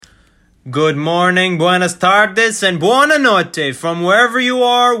Good morning, buenas tardes, and buona notte from wherever you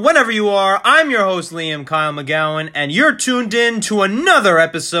are, whenever you are. I'm your host, Liam Kyle McGowan, and you're tuned in to another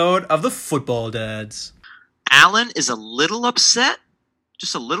episode of the Football Dads. Alan is a little upset,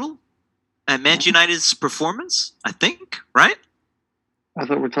 just a little, at Manchester United's performance, I think, right? I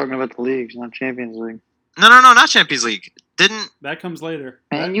thought we were talking about the leagues, not Champions League. No, not Champions League. That comes later.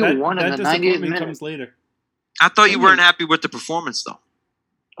 Man, you won in the 90th minute. Comes later. I thought you weren't happy with the performance, though.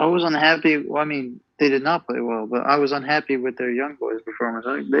 I was unhappy. Well, I mean, they did not play well, but I was unhappy with their young boys' performance.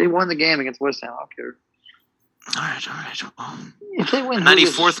 They won the game against West Ham. I don't care. All right. Well, if they win,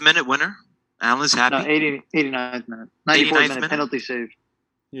 94th minute winner. Alan's happy. No, 89th minute. 94th minute penalty save.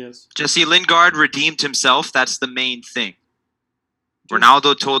 Yes. Jesse Lingard redeemed himself. That's the main thing.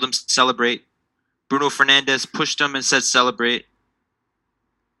 Ronaldo told him to celebrate. Bruno Fernandes pushed him and said celebrate.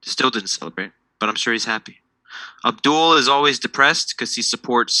 Still didn't celebrate, but I'm sure he's happy. Abdul is always depressed because he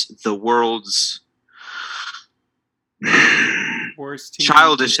supports the world's worst team.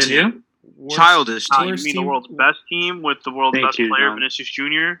 Childish team. Childish team. You mean the world's best team with the world's best player, John. Vinicius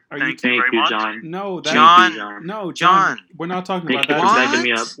Jr.? Thank you, John. No, John. We're not talking Thank about you that. for backing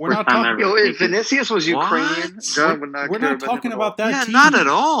me up. We're not talking. Yo, if Vinicius was What? Ukrainian, John would not We're care not talking about that Yeah, team. not at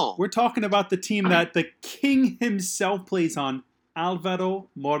all. We're talking about the team that the king himself plays on, Alvaro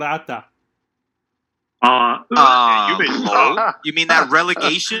Morata. You mean that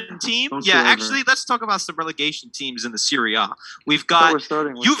relegation team? Don't Yeah, say that. actually, let's talk about some relegation teams in the Serie A. We've That's what got we're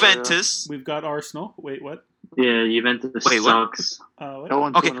starting with, Juventus. We've got Arsenal. Wait, what? Yeah, Juventus Wait, what? sucks. What? No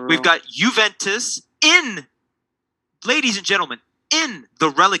one's Okay, in a row. we've got Juventus ladies and gentlemen, in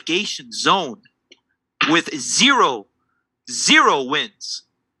the relegation zone with zero wins.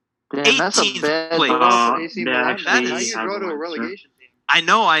 Damn, that's a 18th bad place. loss to AC That Milan. actually How you has go to a one, relegation team? I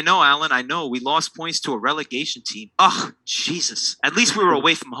know, Alan. I know. We lost points to a relegation team. Oh, Jesus. At least we were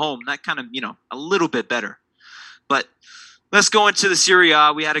away from home. That kind of, a little bit better. But let's go into the Serie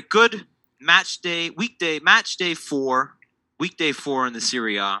A. We had a good weekday 4 in the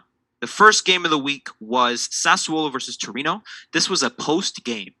Serie A. The first game of the week was Sassuolo versus Torino. This was a post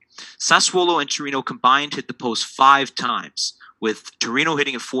game. Sassuolo and Torino combined hit the post 5 times, with Torino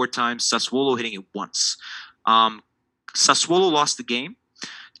hitting it 4 times, Sassuolo hitting it once. Sassuolo lost the game.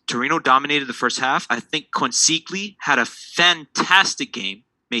 Torino dominated the first half. I think Consigli had a fantastic game,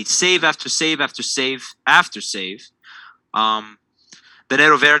 made save after save after save after save.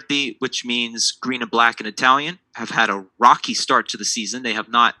 Venero Verdi, which means green and black in Italian, have had a rocky start to the season.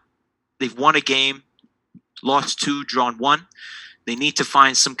 They've won a game, lost 2, drawn 1. They need to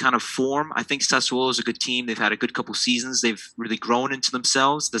find some kind of form. I think Sassuolo is a good team. They've had a good couple seasons. They've really grown into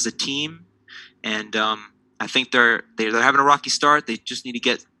themselves as a team, and I think they're having a rocky start. They just need to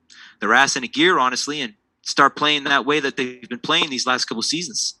get their ass in a gear, honestly, and start playing that way that they've been playing these last couple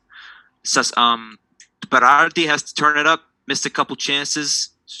seasons. Berardi has to turn it up. Missed a couple chances.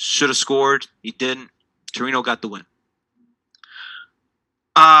 Should have scored. He didn't. Torino got the win.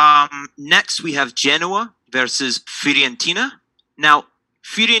 Next, we have Genoa versus Fiorentina. Now,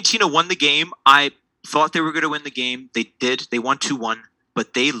 Fiorentina won the game. I thought they were going to win the game. They did. They won 2-1,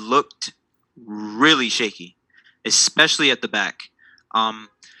 but they looked really shaky, especially at the back.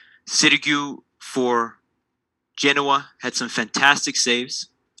 Sirigu for Genoa had some fantastic saves.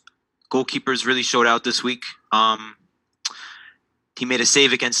 Goalkeepers really showed out this week. He made a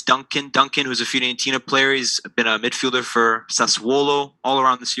save against Duncan. Duncan, who's a Fiorentina player, he's been a midfielder for Sassuolo all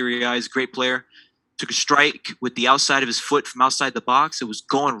around the Serie A. He's a great player. Took a strike with the outside of his foot from outside the box. It was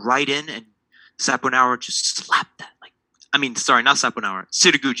going right in, and Saponara just slapped that. Not Saponara.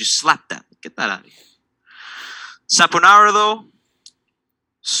 Sirigu just slapped that. Get that out of here. Saponara, though,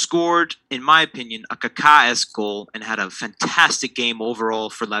 scored, in my opinion, a Kaká-esque goal and had a fantastic game overall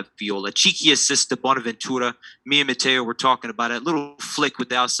for La Viola. Cheeky assist to Bonaventura. Me and Matteo were talking about it. Little flick with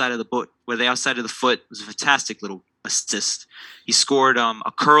the outside of the foot, It was a fantastic little assist. He scored a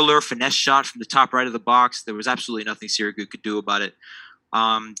curler, finesse shot from the top right of the box. There was absolutely nothing Sirigu could do about it.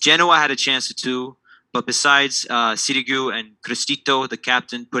 Genoa had a chance to, but besides Sirigu and Cristito, the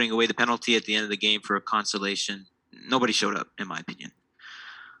captain, putting away the penalty at the end of the game for a consolation, nobody showed up, in my opinion.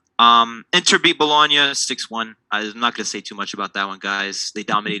 Inter beat Bologna 6-1. I'm not going to say too much about that one, guys. They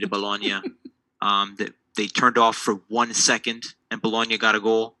dominated Bologna. They turned off for 1 second, and Bologna got a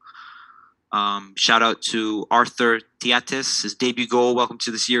goal. Shout out to Arthur Tiates, his debut goal. Welcome to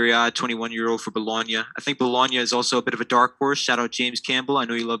the Serie A, 21-year-old for Bologna. I think Bologna is also a bit of a dark horse. Shout out James Campbell. I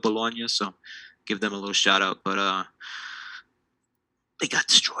know you love Bologna, so give them a little shout out. But they got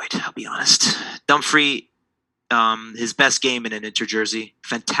destroyed, I'll be honest. Dumfries his best game in an Inter jersey.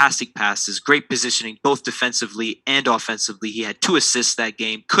 Fantastic passes, great positioning, both defensively and offensively. He had 2 assists that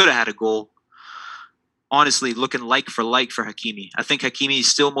game. Could have had a goal. Honestly, looking like for Hakimi. I think Hakimi is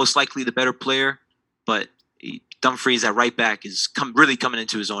still most likely the better player, but Dumfries at right back is really coming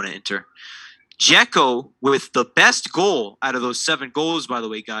into his own at Inter. Dzeko with the best goal out of those 7 goals, by the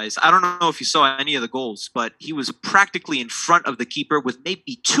way, guys. I don't know if you saw any of the goals, but he was practically in front of the keeper with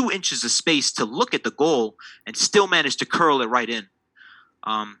maybe 2 inches of space to look at the goal and still managed to curl it right in.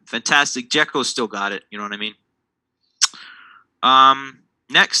 Fantastic. Dzeko still got it. You know what I mean?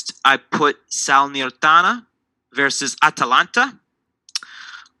 Next, I put Salernitana versus Atalanta.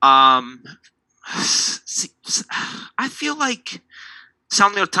 I feel like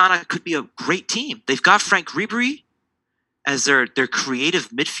Salernitana could be a great team. They've got Frank Ribery as their creative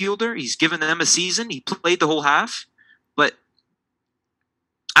midfielder. He's given them a season. He played the whole half. But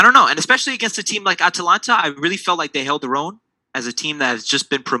I don't know. And especially against a team like Atalanta, I really felt like they held their own as a team that has just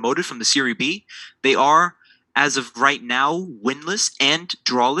been promoted from the Serie B. They are, as of right now, winless and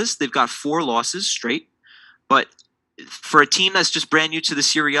drawless. They've got 4 losses straight. But for a team that's just brand new to the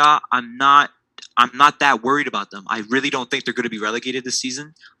Serie A, I'm not that worried about them. I really don't think they're going to be relegated this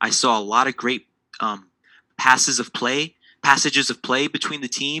season. I saw a lot of great passages of play between the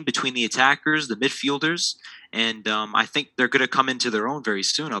team, between the attackers, the midfielders, and I think they're going to come into their own very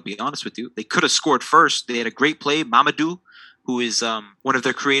soon. I'll be honest with you. They could have scored first. They had a great play. Mamadou, who is one of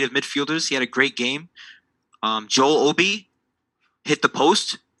their creative midfielders, he had a great game. Joel Obi hit the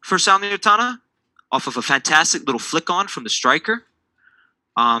post for Salernitana off of a fantastic little flick on from the striker.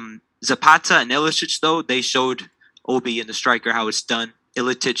 Zapata and Ilicic, though, they showed Obi and the striker how it's done.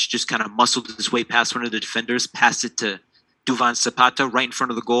 Ilicic just kind of muscled his way past one of the defenders, passed it to Duvan Zapata right in front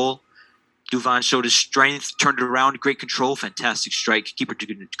of the goal. Duvan showed his strength, turned it around, great control, fantastic strike. Keeper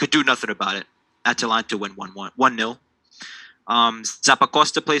could do nothing about it. Atalanta win 1-0.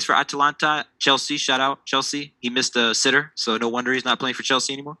 Zappacosta plays for Atalanta. Chelsea, shout out Chelsea. He missed a sitter, so no wonder he's not playing for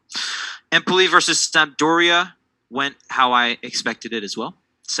Chelsea anymore. Empoli versus Sampdoria went how I expected it as well.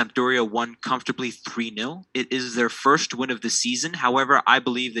 Sampdoria won comfortably 3-0. It is their first win of the season. However, I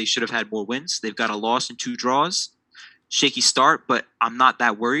believe they should have had more wins. They've got a loss and 2 draws. Shaky start, but I'm not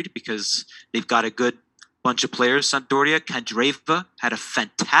that worried because they've got a good bunch of players. Sampdoria, Candreva had a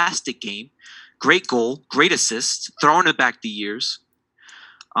fantastic game. Great goal, great assist, throwing it back the years.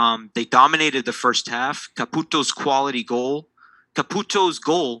 They dominated the first half. Caputo's goal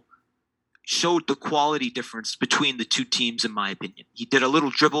showed the quality difference between the 2 teams, in my opinion. He did a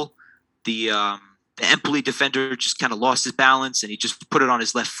little dribble. The Empoli defender just kind of lost his balance, and he just put it on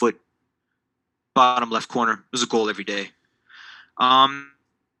his left foot, bottom left corner. It was a goal every day.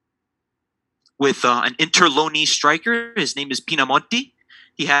 With an Inter loanee striker, his name is Pinamonti.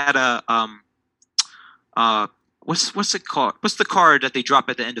 He had a what's it called? What's the card that they drop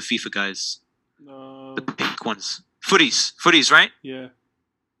at the end of FIFA, guys? The pink ones. Footies, right? Yeah.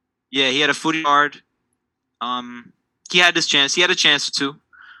 Yeah, he had a footy card. He had his chance. He had a chance or 2,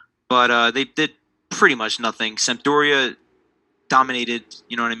 but they did pretty much nothing. Sampdoria dominated.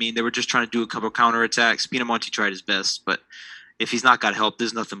 You know what I mean? They were just trying to do a couple of counterattacks. Pinamonti tried his best, but if he's not got help,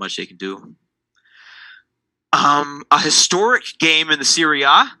 there's nothing much they can do. A historic game in the Serie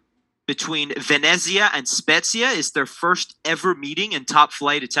A between Venezia and Spezia is their first ever meeting in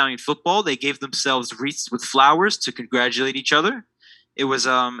top-flight Italian football. They gave themselves wreaths with flowers to congratulate each other. It was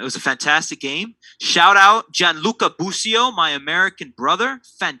a fantastic game. Shout out Gianluca Busio, my American brother.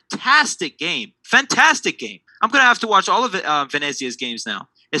 Fantastic game. Fantastic game. I'm going to have to watch all of Venezia's games now,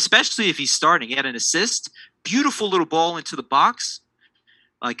 especially if he's starting. He had an assist. Beautiful little ball into the box.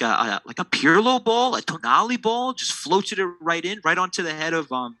 Like a Pirlo ball, a Tonali ball, just floated it right onto the head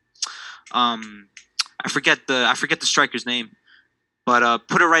of I forget the striker's name, but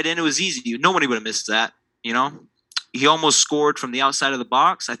put it right in. It was easy. Nobody would have missed that. You know, he almost scored from the outside of the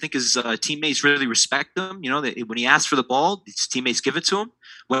box. I think his teammates really respect him. You know, when he asks for the ball, his teammates give it to him,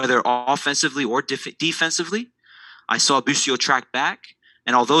 whether offensively or defensively. I saw Busio track back,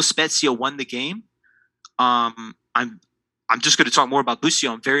 and although Spezia won the game, I'm just going to talk more about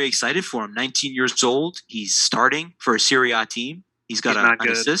Busio. I'm very excited for him. 19 years old. He's starting for a Serie A team. He's got an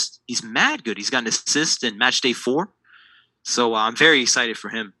assist. He's mad good. He's got an assist in match day 4. So I'm very excited for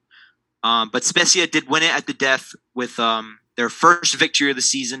him. But Spezia did win it at the death with their first victory of the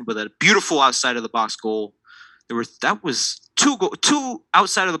season with a beautiful outside of the box goal. That was two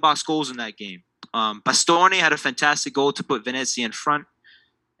outside of the box goals in that game. Bastoni had a fantastic goal to put Venezia in front.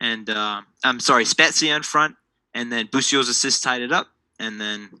 And Spezia in front. And then Busio's assist tied it up. And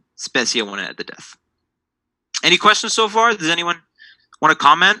then Spezia won it at the death. Any questions so far? Does anyone want to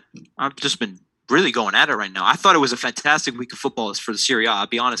comment? I've just been really going at it right now. I thought it was a fantastic week of football for the Serie A. I'll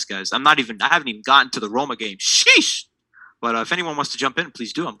be honest, guys. I haven't even gotten to the Roma game. Sheesh! But if anyone wants to jump in,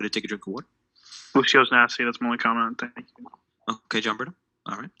 please do. I'm going to take a drink of water. Lucio's nasty. That's my only comment. Thank you. Okay, John Britton.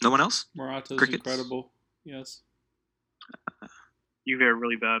 All right. No one else? Morata's Crickets. incredible. Yes. Juve are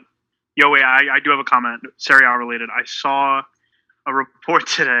really bad. Yo, wait, I do have a comment. Serie A related. I saw a report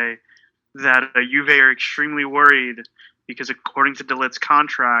today that Juve are extremely worried because according to De Ligt's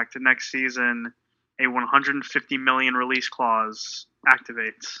contract, next season, a 150 million release clause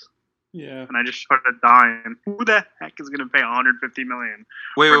activates. Yeah. And I just started dying. Who the heck is going to pay 150 million?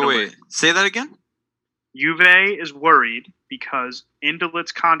 Wait. Say that again? Juve is worried because in De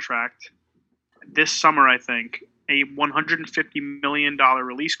Ligt's contract, this summer, I think, a $150 million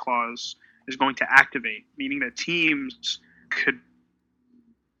release clause is going to activate, meaning that teams could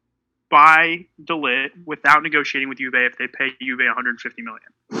buy De Ligt without negotiating with Juve if they pay Juve $150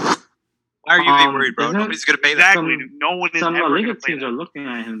 million. Why are you worried, bro? Nobody's going to pay that. Exactly. No one is Some ever La going Liga to pay teams that. are looking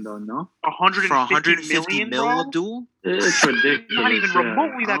at him, though, no? 150 mil, million, Abdul? It's ridiculous. Not even yeah.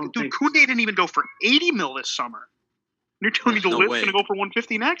 remotely I that don't good. Dude, think- Koundé didn't even go for 80 mil this summer. You're telling me De No Ligt's way. going to go for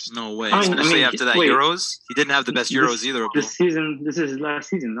 150 next? No way. I mean, Especially after that wait. Euros. He didn't have the best Euros either, Abdul. This season, this is his last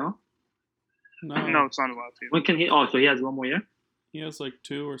season, no? No, it's not allowed to. When can he? Oh, so he has one more year. He has like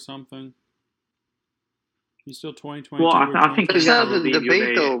 2 or something. He's still 2022. Well, I think It's he's not gonna the leave debate,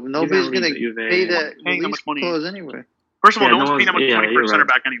 Juve. though. He's Nobody's gonna going leave to Juve. pay that Paying that release much money. clause anyway. First of all, Yeah, no one's no paying that much one's- money yeah, for a you're center right.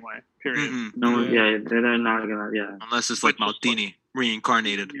 back anyway. Period. Mhm. No, Yeah. yeah, they're not gonna. Yeah, Unless it's like Maldini,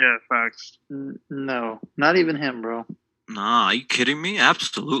 reincarnated. Yeah, facts. No, not even him, bro. Nah, are you kidding me?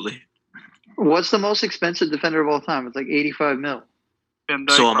 Absolutely. What's the most expensive defender of all time? It's like 85 mil. Van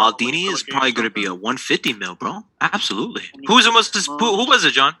Dijk So a probably Maldini for is like probably going to 80 be a something. 150 mil, bro. Absolutely. Who was the most? Who was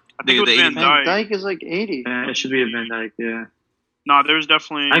it, John? I think it was The Van 80 Dijk. Van Dijk is like 80. yeah, it should be a Van Dijk. Yeah, No, there's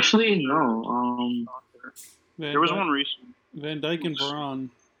definitely. actually, no. Van there was Dijk- one recent. Van Dijk and Varane.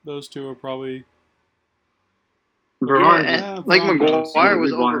 Those two are probably. Varane, Yeah, Yeah, like Varane knows. Maguire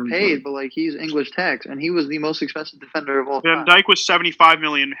was We bought him overpaid, for- but like he's English tax, and he was the most expensive defender of all Van time. Dijk was 75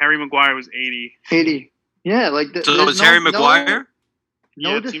 million. Harry Maguire was 80. 80. Yeah, like So there's it's Harry Maguire?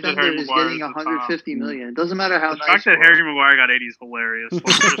 No Yeah, it seems that defender Harry is Maguire getting is the top. 150 million. It doesn't matter how The nice. fact that you are. Harry Maguire got 80 is hilarious.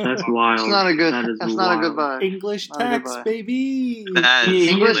 that's wild. That's not a good. That is That's not a good wild. vibe. English Not a good tax, vibe. baby. That is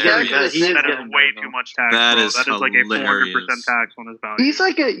English hilarious. tax is- That getting is way that, too though. much tax. That bro. is That is like a 400% hilarious. tax on his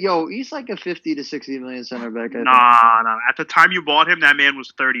value. He's like a 50 to 60 million center back. I think. Nah. At the time you bought him, that man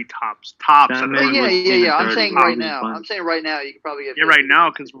was 30 tops. Tops. That at the man time. Yeah, was yeah. even I'm 30, saying bro. right He's now. fine. I'm saying right now. You could probably get. Yeah, 50. right now,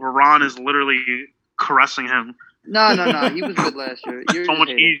 because Varane is literally caressing him. No. He was good last year. You're So just much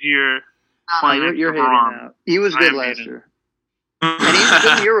hating. easier. No, playing you're for hating Varane. now. He was I good am last hating. year, and he was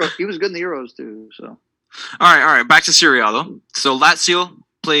good in the Euro. He was good in the Euros too. So All right. Back to Serie A, though. So Lazio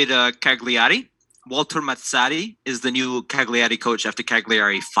played Cagliari. Walter Mazzarri is the new Cagliari coach after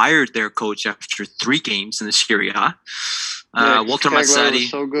Cagliari fired their coach after 3 games in the Serie A. Walter Cagliari Mazzarri. was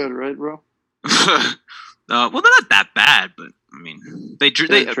so good, right, bro? Well, they're not that bad, but I mean, They're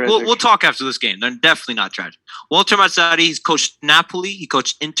tragic. we'll talk after this game. They're definitely not tragic. Walter Mazzarri, he's coached Napoli, he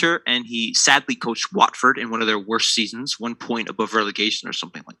coached Inter, and he sadly coached Watford in one of their worst seasons, 1 point above relegation or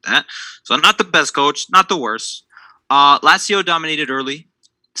something like that. So not the best coach, not the worst. Lazio dominated early.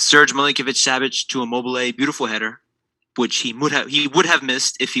 Serge Milinkovic-Savic to Immobile, beautiful header, which he would have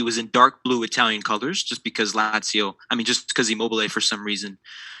missed if he was in dark blue Italian colors, just because Immobile for some reason,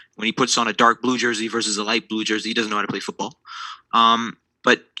 when he puts on a dark blue jersey versus a light blue jersey, he doesn't know how to play football.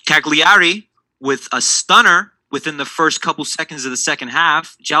 But Cagliari, with a stunner within the first couple seconds of the second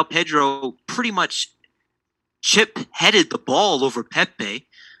half, João Pedro pretty much chip-headed the ball over Pepe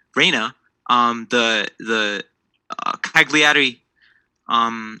Reina. Cagliari,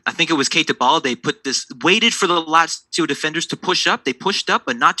 I think it was Keita Balde, waited for the Lazio defenders to push up. They pushed up,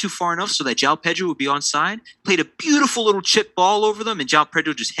 but not too far enough so that João Pedro would be onside. Played a beautiful little chip ball over them, and João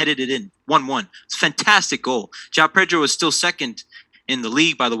Pedro just headed it in. 1-1. It's a fantastic goal. João Pedro is still second in the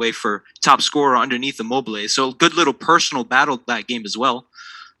league, by the way, for top scorer underneath Immobile. So good little personal battle that game as well,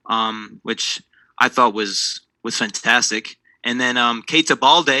 which I thought was fantastic. And then Keita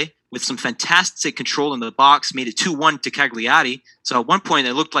Balde, with some fantastic control in the box, made it 2-1 to Cagliari. So at one point,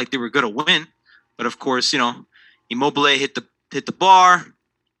 it looked like they were going to win. But of course, Immobile hit the bar,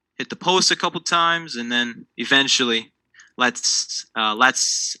 hit the post a couple times, and then eventually Lazio,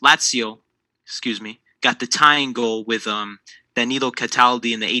 got the tying goal with Danilo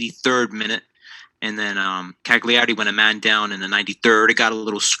Cataldi in the 83rd minute. And then Cagliari went a man down in the 93rd. It got a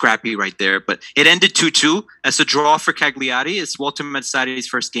little scrappy right there. But it ended 2-2. That's a draw for Cagliari. It's Walter Mazzarri's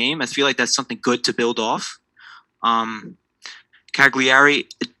first game. I feel like that's something good to build off. Cagliari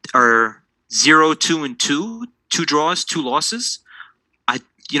are 0-2-2, 2 draws, 2 losses.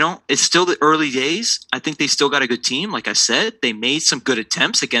 It's still the early days. I think they still got a good team. Like I said, they made some good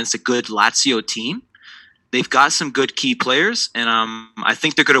attempts against a good Lazio team. They've got some good key players, and I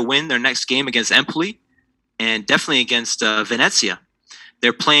think they're going to win their next game against Empoli and definitely against Venezia.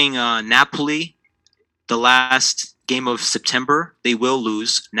 They're playing Napoli the last game of September. They will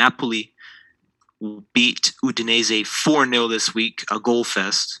lose. Napoli beat Udinese 4-0 this week, a goal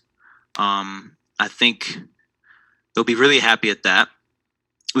fest. I think they'll be really happy at that.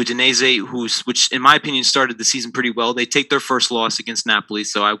 Udinese, which in my opinion started the season pretty well, they take their first loss against Napoli,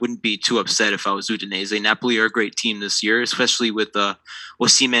 so I wouldn't be too upset if I was Udinese. Napoli are a great team this year, especially with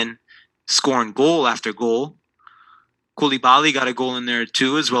Osimhen scoring goal after goal. Koulibaly got a goal in there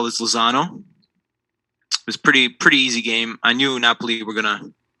too, as well as Lozano. It was pretty easy game. I knew Napoli were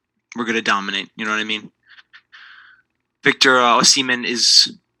gonna dominate. You know what I mean? Victor Osimhen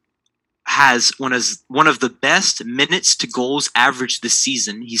has one of the best minutes to goals average this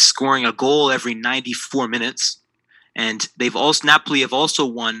season. He's scoring a goal every 94 minutes, and Napoli have also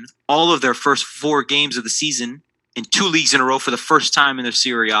won all of their first 4 games of the season in 2 leagues in a row for the first time in their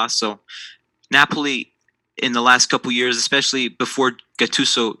Serie A. So Napoli in the last couple years, especially before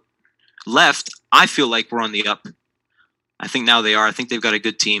Gattuso left, I feel like we're on the up. I think now they are. I think they've got a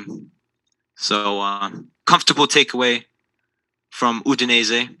good team. So comfortable takeaway from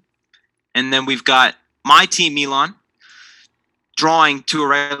Udinese. And then we've got my team, Milan, drawing to a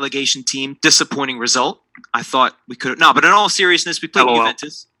relegation team. Disappointing result. I thought we could have... No, but in all seriousness, we played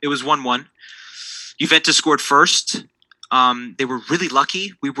Juventus. It was 1-1. Juventus scored first. They were really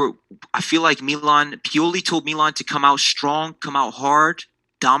lucky. I feel like Pioli told Milan to come out strong, come out hard,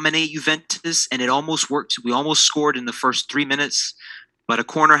 dominate Juventus, and it almost worked. We almost scored in the first 3 minutes, but a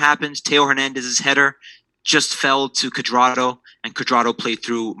corner happened. Teo Hernandez's header just fell to Cuadrado, and Cuadrado played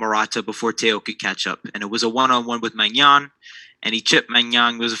through Morata before Teo could catch up. And it was a one-on-one with Magnan, and he chipped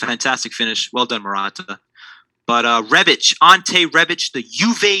Magnan. It was a fantastic finish. Well done, Morata. But Ante Rebic, the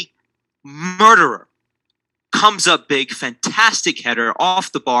Juve murderer, comes up big, fantastic header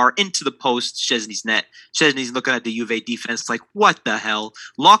off the bar into the post, Szczesny's net. Szczesny's looking at the Juve defense like, what the hell?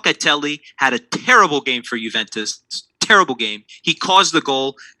 Locatelli had a terrible game for Juventus. Terrible game. He caused the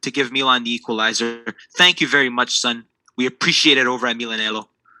goal to give Milan the equalizer. Thank you very much, son. We appreciate it over at Milanello.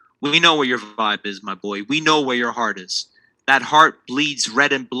 We know where your vibe is, my boy. We know where your heart is. That heart bleeds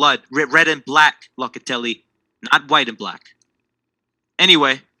red and black, Locatelli, not white and black.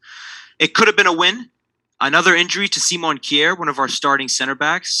 Anyway, it could have been a win. Another injury to Simon Kjær, one of our starting center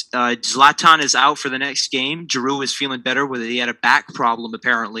backs. Zlatan is out for the next game. Giroud is feeling better. He had a back problem,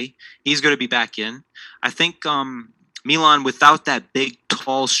 apparently. He's going to be back in. I think Milan, without that big,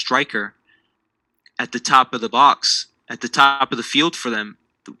 tall striker at the top of the box, at the top of the field for them,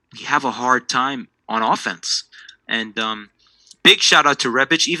 we have a hard time on offense. And big shout out to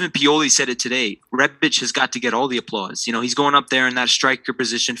Rebic. Even Pioli said it today. Rebic has got to get all the applause. You know, he's going up there in that striker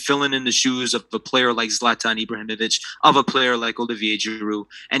position, filling in the shoes of a player like Zlatan Ibrahimovic, of a player like Olivier Giroud,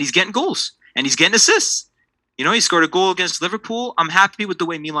 and he's getting goals and he's getting assists. You know, he scored a goal against Liverpool. I'm happy with the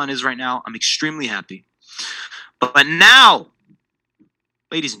way Milan is right now. I'm extremely happy. But now,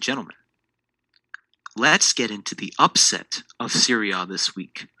 ladies and gentlemen, let's get into the upset of Serie A this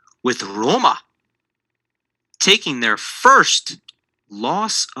week with Roma taking their first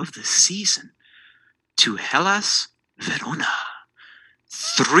loss of the season to Hellas Verona.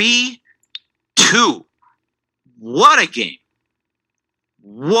 3-2. What a game.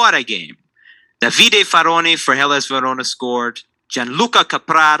 What a game. Davide Faroni for Hellas Verona scored. Gianluca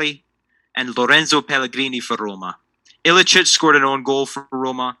Caprari and Lorenzo Pellegrini for Roma. Ilicic scored an own goal for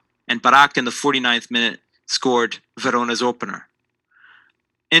Roma, and Barak in the 49th minute scored Verona's opener.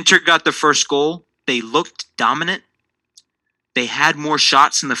 Inter got the first goal. They looked dominant. They had more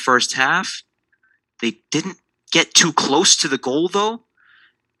shots in the first half. They didn't get too close to the goal, though.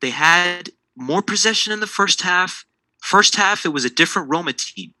 They had more possession in the first half. First half, it was a different Roma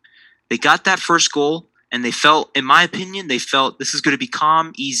team. They got that first goal, and they felt, in my opinion, this is going to be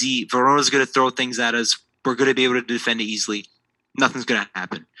calm, easy. Verona's going to throw things at us. We're going to be able to defend it easily. Nothing's going to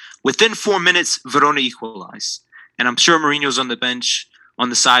happen. Within 4 minutes, Verona equalized. And I'm sure Mourinho's on the bench, on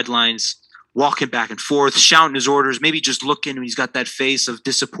the sidelines, walking back and forth, shouting his orders, maybe just looking, and he's got that face of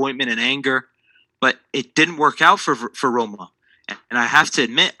disappointment and anger. But it didn't work out for Roma. And I have to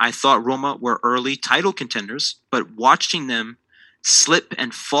admit, I thought Roma were early title contenders, but watching them slip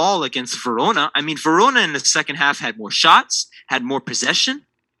and fall against Verona, I mean, Verona in the second half had more shots, had more possession,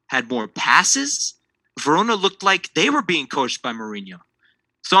 had more passes. Verona looked like they were being coached by Mourinho.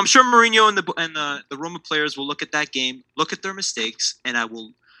 So I'm sure Mourinho and the Roma players will look at that game, look at their mistakes, and I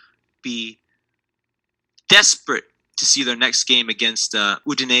will be desperate to see their next game against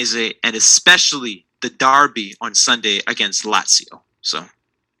Udinese, and especially the derby on Sunday against Lazio. So,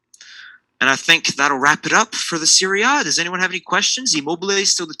 and I think that'll wrap it up for the Serie A. Does anyone have any questions? Immobile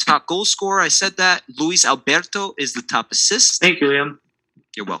is still the top goal scorer. I said that. Luis Alberto is the top assist. Thank you, Liam.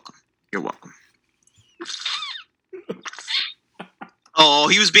 You're welcome. You're welcome. Oh,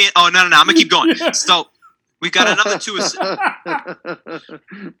 he was being... Oh, no. I'm going to keep going. So, we got another 2 assists.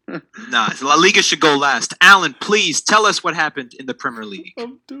 Nah, La Liga should go last. Alan, please tell us what happened in the Premier League.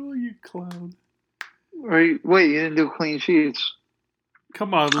 Abdul, you clown. Wait, you didn't do clean sheets.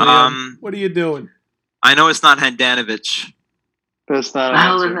 Come on, Liam. What are you doing? I know it's not Handanovic. That's not an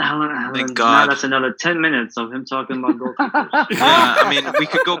Alan. answer. Thank God. Now that's another 10 minutes of him talking about goalkeepers. Yeah, I mean, we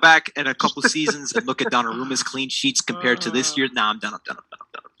could go back in a couple seasons and look at Donnaruma's clean sheets compared to this year. Nah, I'm done.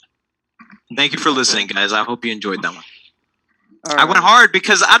 Thank you for listening, guys. I hope you enjoyed that one. All I went right. hard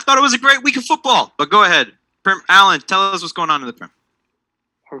because I thought it was a great week of football. But go ahead. Alan, tell us what's going on in the Prem.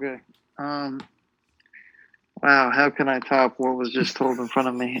 Okay. Wow, how can I top what was just told in front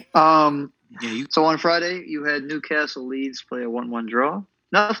of me? So on Friday, you had Newcastle Leeds play a 1-1 draw.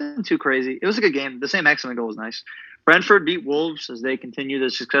 Nothing too crazy. It was a good game. The same excellent goal was nice. Brentford beat Wolves as they continue their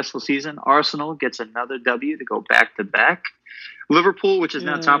successful season. Arsenal gets another W to go back-to-back. Liverpool, which is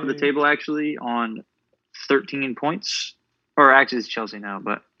now top of the table, actually, on 13 points. Or actually, it's Chelsea now,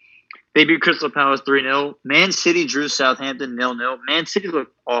 but they beat Crystal Palace 3-0. Man City drew Southampton 0-0. Man City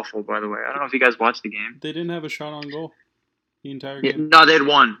looked awful, by the way. I don't know if you guys watched the game. They didn't have a shot on goal the entire Yeah, game. no, they had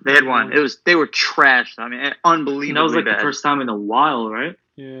won. They were trashed. I mean, unbelievably And that was like bad. the first time in a while, right?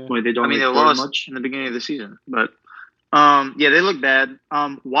 Yeah. Where they don't they really lost much. in the beginning of the season, but they look bad.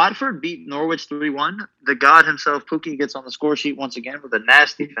 Watford beat Norwich 3-1. The god himself, Pookie, gets on the score sheet once again with a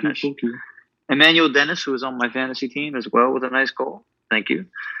nasty finish. Emmanuel Dennis, who was on my fantasy team as well, with a nice goal. Thank you.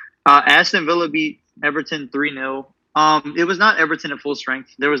 Aston Villa beat Everton 3-0. It was not Everton at full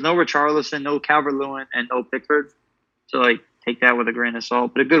strength. There was no Richarlison, no Calvert-Lewin, and no Pickford. So, take that with a grain of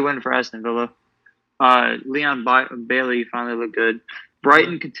salt. But a good win for Aston Villa. Leon Bailey finally looked good.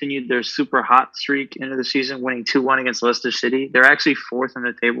 Brighton continued their super hot streak into the season, winning 2-1 against Leicester City. They're actually 4th in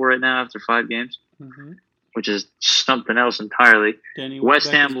the table right now after 5 games, which is something else entirely. Danny West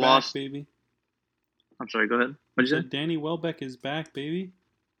Welbeck Ham is lost. back, baby. I'm sorry, go ahead. What did you say? Danny Welbeck is back, baby.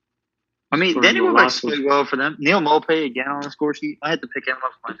 I mean, For Danny Welbeck's Velasquez. played well for them. Neil Mopay again on the score sheet. I had to pick him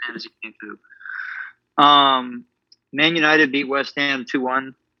up for my fantasy team too. Man United beat West Ham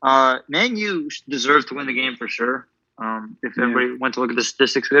 2-1. Man U deserved to win the game for sure. If everybody went to look at the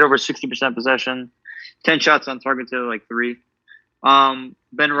statistics, we had over 60% possession, 10 shots on target to 3.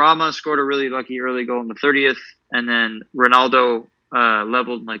 Ben Rama scored a really lucky early goal in the 30th, and then Ronaldo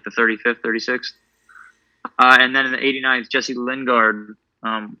leveled in the 35th, 36th. And then in the 89th, Jesse Lingard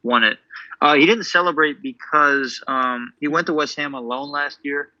won it. He didn't celebrate because he went to West Ham alone last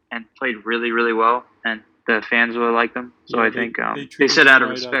year and played really, really well, and the fans really liked him. So Yeah, I think they they said treated out him of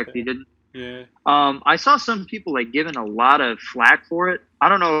right respect out he there. didn't. Yeah. I saw some people giving a lot of flack for it. I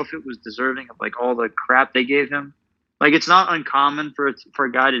don't know if it was deserving of all the crap they gave him. It's not uncommon for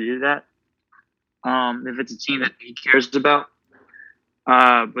a guy to do that. If it's a team that he cares about.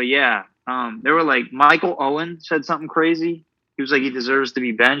 But yeah, they were Michael Owen said something crazy. He was he deserves to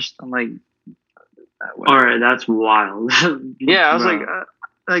be benched. I'm All right, that's wild. yeah, I was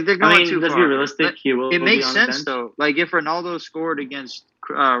Bro. they're going too let's far. be realistic. He will. It be makes on the sense bench. though. If Ronaldo scored against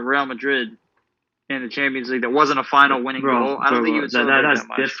Real Madrid in the Champions League, that wasn't a final winning goal. I don't think he would celebrate that's that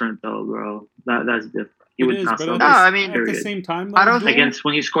much. different though, bro. That's different. He It would is, not but celebrate. No, I mean, at the period. same time, though, I don't Abdul, Against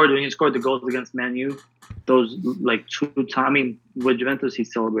when he scored the goals against Man U, those 2 times. I mean, with Juventus, he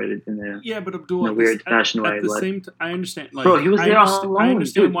celebrated in there. yeah, but Abdul, in a at weird the, fashion at way, the but- same time, I understand. Bro, he was I there on understand- I loan,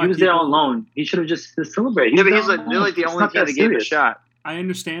 understand dude. why He was there people- on loan. He should have just celebrated. Yeah, but was they're there on loan. the It's only not team that that gave a serious. shot. I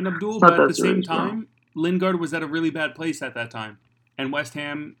understand, Abdul, It's not but at that the same serious, bro. time, Lingard was at a really bad place at that time, and West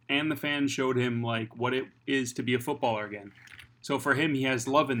Ham and the fans showed him what it is to be a footballer again. So for him, he has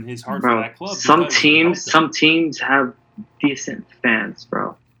love in his heart for Bro, that club. some because it helped teams have decent fans,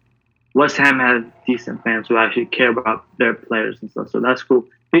 bro. West Ham has decent fans who actually care about their players and stuff. So that's cool.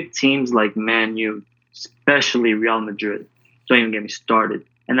 Big teams like Man U, especially Real Madrid, don't even get me started.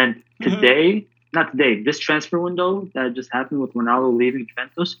 And then this transfer window that just happened with Ronaldo leaving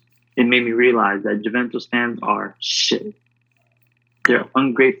Juventus, it made me realize that Juventus fans are shit. They're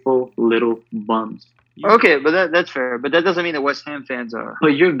ungrateful little bums. Okay, but that's fair. But that doesn't mean that West Ham fans are.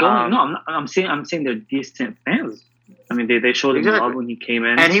 But you're going. I'm saying they're decent fans. I mean, they showed him Exactly. love when he came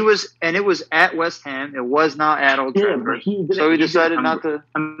in. And it was at West Ham. It was not at Old Yeah, Trafford. but he didn't- So he he decided didn't- not to.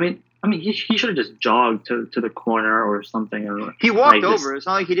 I mean, he should have just jogged to the corner or something. Or He walked like this. over. It's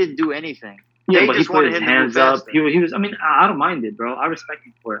not like he didn't do anything. They but he just put wanted his him to move hands up. faster. He was. I mean, I don't mind it, bro. I respect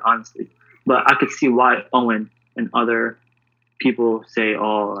him for it, honestly. But I could see why Owen and other people say,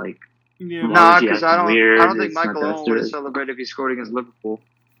 "Oh, like." Yeah, Why Nah, was he because acting weird? I don't think It's not Michael that Owen would have serious. celebrated if he scored against Liverpool.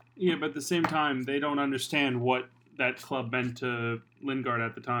 yeah, but at the same time, they don't understand what that club meant to Lingard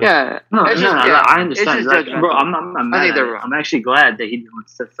at the time. Yeah, No, it's no, just, no, yeah, I it's understand. just Like, judgmental. bro, I'm not mad I think at they're it. wrong. I'm actually glad that he didn't want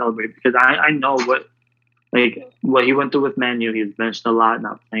to celebrate because I know what he went through with Man U. He was benched a lot,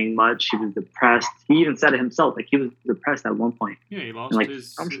 not playing much. He was depressed. He even said it himself. Like he was depressed at one point. Yeah, he lost Like,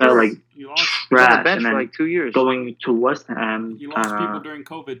 his. I'm his- sure. Like he lost. He was on the trash, bench and for then like 2 years. going to West Ham. He lost people kinda- during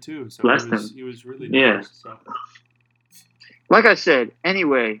COVID too, so blessed he was really Yeah. depressed. So. Like I said,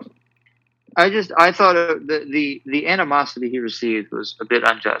 anyway, I thought the animosity he received was a bit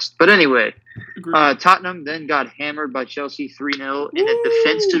unjust. But anyway, Agreed. Tottenham then got hammered by Chelsea 3-0 in a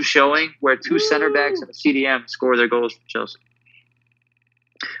defensive showing where two center backs and a CDM score their goals for Chelsea.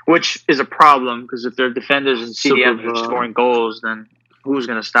 Which is a problem because if their defenders and CDM are Super, scoring goals, then who's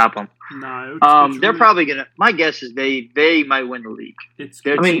going to stop them? No, They're probably going to. My guess is they might win the league. It's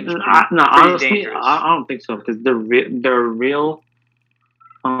Their I mean, team's pretty honestly, dangerous. I don't think so because the real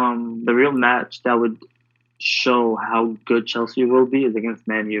match that would show how good Chelsea will be is against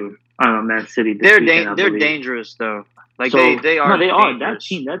Man City. This They're weekend, I they're believe. dangerous though. Like So, they are. No, they are. dangerous.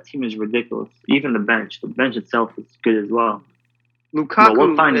 That team is ridiculous. Even the bench itself is good as well. Lukaku But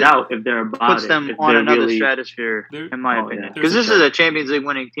we'll find out if they're about puts it. them if on they're another really, stratosphere, They're- in my Oh, opinion. yeah. Because There's this a- is a Champions League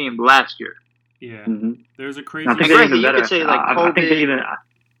winning team last year. Yeah, Mhm. there's a crazy. I think And they're frankly, even you better. could say, like, I think COVID- they even.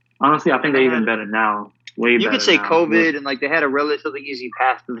 Honestly, I think they're even better now. Way You better. could say now. COVID and like they had a relatively easy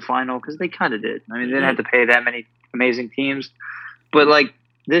path to the final because they kind of did. I mean, they didn't have to pay that many amazing teams, but like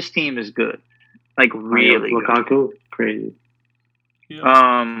this team is good, like really good. Lukaku, crazy.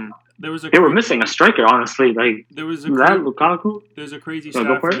 Yeah. There was a They were cra- missing a striker, honestly. Like There was a that cra- Lukaku. there's a crazy Yeah, go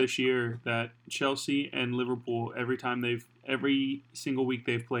stat for for it. this year that Chelsea and Liverpool every single week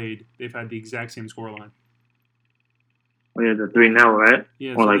they've played, they've had the exact same scoreline. Oh, yeah, the 3-0, right?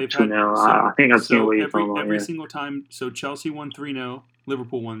 Yeah, Or like they've 2-0. had- I think I've seen what you're talking about. every Yeah. single time. So Chelsea won 3-0,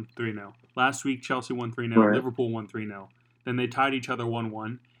 Liverpool won 3-0. Last week Chelsea won 3-0, Right. Liverpool won 3-0. Then they tied each other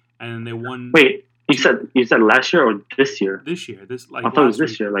 1-1, and then they won Wait, you said last year or this year? this year. I thought it was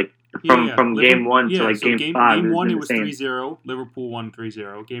this year. Like from game one to like game 5. Game 1 it's it been was the same. 3-0, Liverpool won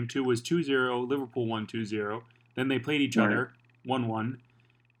 3-0. Game 2 was 2-0, Liverpool won 2-0. Then they played each Right. other 1-1.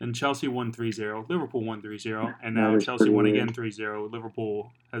 Then Chelsea won 3-0, Liverpool won 3-0, and That now was Chelsea pretty won weird. again 3-0.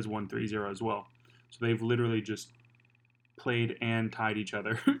 Liverpool has won 3-0 as well. So they've literally just played and tied each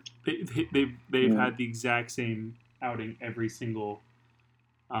other. they've Yeah. had the exact same outing every single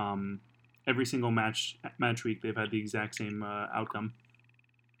match week. They've had the exact same outcome.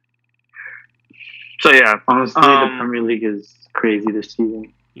 So yeah, Honestly, the Um, Premier League is crazy this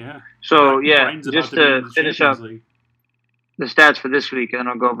season. Yeah. so yeah, Brighton's about just to be in to the finish Champions up League. the stats for this week, and then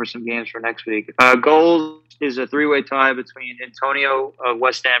I'll go over some games for next week. Goals is a three-way tie between Antonio of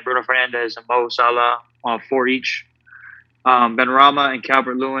West Ham, Bruno Fernandes, and Mo Salah, 4 each. Benrahma and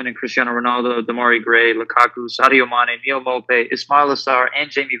Calvert-Lewin and Cristiano Ronaldo, Damari Gray, Lukaku, Sadio Mane, Neil Mope, Ismail Assar, and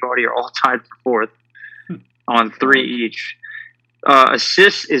Jamie Vardy are all tied for 4th on 3 each.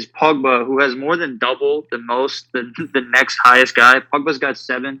 Assists is Pogba, who has more than double the next highest guy. Pogba's got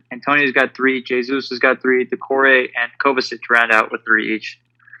 7, Antonio's got 3, Jesus has got 3, Decore and Kovacic round out with 3 each.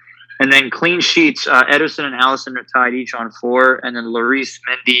 And then clean sheets, Ederson and Allison are tied each on 4, and then Lloris,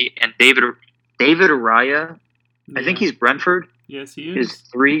 Mendy, and David Araya, I think Yeah. he's Brentford, Yes, he is is.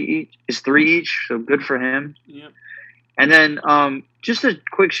 3 each, so good for him. Yep. And then just a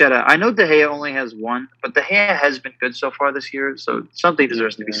quick shout out. I know De Gea only has 1, but De Gea has been good so far this year, so something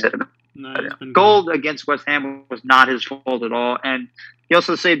deserves to be said about No, it. he's been Goal against West Ham was not his fault at all, and he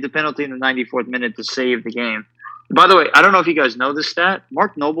also saved the penalty in the 94th minute to save the game. By the way, I don't know if you guys know this stat.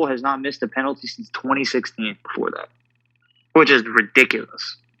 Mark Noble has not missed a penalty since 2016 before that, which is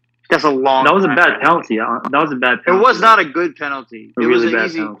ridiculous. That's a long That was a time bad for him. penalty. That was a bad It penalty. was not a good penalty. A It was really an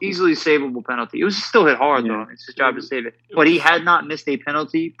bad penalty. easily savable penalty. It was still hit hard, Yeah. though. It's his job to save it. But he had not missed a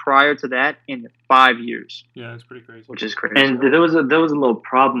penalty prior to that in 5 years, Yeah, it's pretty crazy. which is crazy. And there was a little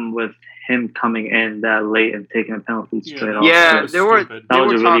problem with him coming in that late and taking a penalty straight off. Yeah, that was there were- stupid. That they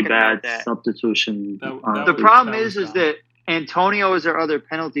was were a really talking about bad that. substitution. That- honestly. The problem that was is dumb. that Antonio is their other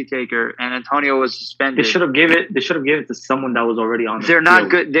penalty taker, and Antonio was They suspended. should have gave it. They should have given it to someone that was already on. The They're not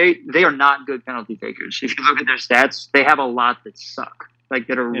field. good. They are not good penalty takers. If you look at their stats, they have a lot that suck, like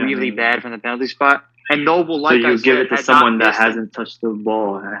that are Yeah, really yeah. bad from the penalty spot. And Noble, So like you I give said, it to had someone not that missed a- hasn't touched the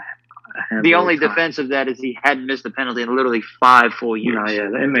ball. The only defense of that is he hadn't missed a penalty in literally 5 full years. No,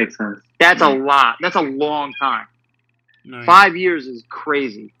 yeah, it makes sense. That's a lot. That's a long time. No, 5 years is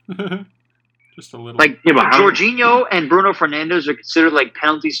crazy. Just a little. Yeah, but how- Jorginho and Bruno Fernandes are considered like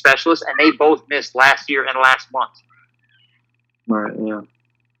penalty specialists, and they both missed last year and last month. Right, yeah.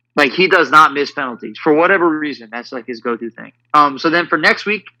 Like, he does not miss penalties for whatever reason. That's like his go-to thing. So then for next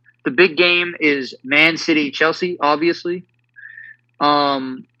week, the big game is Man City Chelsea, obviously.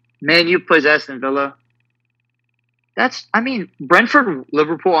 Man U plays Aston Villa. Brentford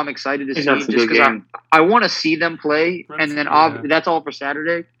Liverpool. I'm excited to see That's a just good because game. I want to see them play, and then Brentford, that's all for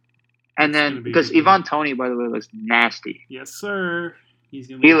Saturday. And That's gonna then be because a good Ivan Toney, by the way, looks nasty. Yes, sir. He's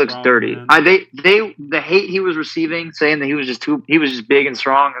gonna be He a looks problem, dirty. man. The hate he was receiving, saying that he was just big and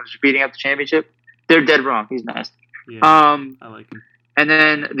strong and was beating up the championship. They're dead wrong. He's nasty. Yeah, I like him. And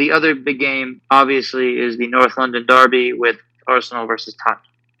then the other big game, obviously, is the North London derby with Arsenal versus Tottenham.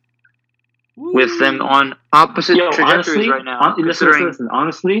 With them on opposite trajectories honestly, right now. listen.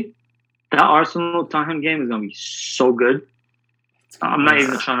 Honestly, that Arsenal Tottenham game is gonna be so good. I'm not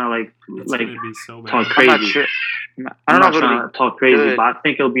even trying to It's gonna be so bad. talk I'm crazy. not sure. I I'm don't know not if it'll trying be. to talk crazy, good. but I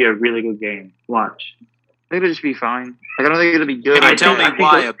think it'll be a really good game. Watch. I think it'll just be fine. Like, I don't think it'll be good. Hey, tell me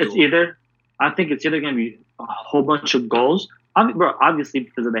why, it's either. I think it's either gonna be a whole bunch of goals. Obviously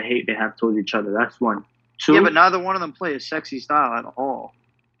because of the hate they have towards each other. That's one. Two. Yeah, but neither one of them play a sexy style at all.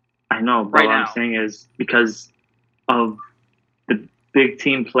 I know, but Right what now. I'm saying is because of the big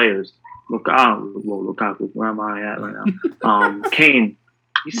team players. Lukaku, where am I at right now? Kane,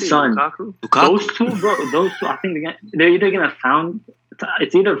 You see Son. Lukaku? those two, bro. Those two, I think they're either gonna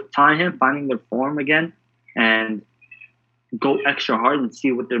it's either finding their form again and go extra hard and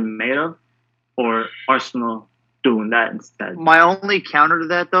see what they're made of, or Arsenal doing that instead. My only counter to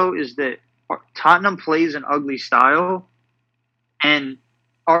that, though, is that Tottenham plays an ugly style, and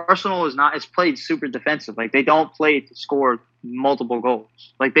Arsenal is not. It's played super defensive. Like, they don't play to score multiple goals.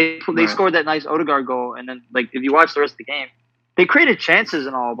 Like, they Right. scored that nice Odegaard goal, and then, like, if you watch the rest of the game, they created chances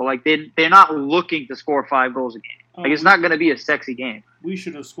and all, but like they're not looking to score 5 goals a game. Like, it's not going to be a sexy game. We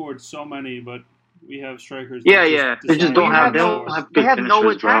should have scored so many, but we have strikers. Yeah, that yeah. They just decide don't not have- to they score. don't have They good have no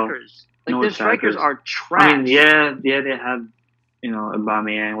finishers, bro. attackers. Like, No their strikers attackers. are trash. I mean, yeah, they have,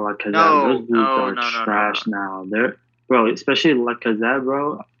 Aubameyang, Lacazette. No, Those dudes no, are no, trash now. They're, bro, especially Lacazette,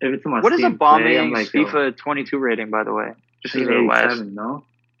 bro. Every time I What is see him play, I'm Aubameyang's like, yo, FIFA 22 rating, by the way? Just I as think a last. 87, no?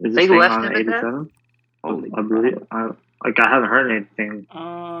 Is They this thing left on him at that? 87? Holy I believe. I haven't heard anything.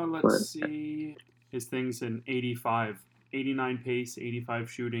 Let's But- see. His thing's an 85. 89 pace, 85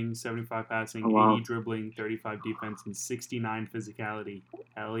 shooting, 75 passing, Oh, wow. 80 dribbling, 35 defense, and 69 physicality.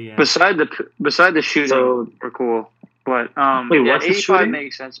 Hell yeah. Beside the shooting, So- we're cool. But Wait, yeah, what's his 85 shooting?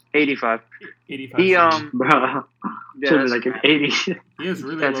 makes sense. 85. 85 He shooting. Bro, yeah, should be that's like an bad. 80. He has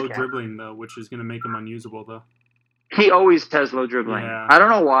really that's low cap. dribbling, though, which is going to make him unusable, though. He always has low dribbling. Yeah. I don't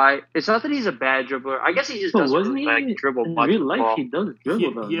know why. It's not that he's a bad dribbler. I guess he just But doesn't wasn't really, he like dribble in much. real with the life? ball. He does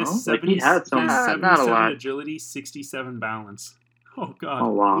dribble, though, He has no? 70, Like, he had some. not a 77 lot. agility, 67 balance. Oh, God. Oh,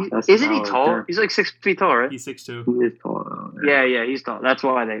 wow. That's Isn't he solid tall? there. He's like 6 feet tall, right? He's 6'2". He is tall, though. Yeah, he's tall. That's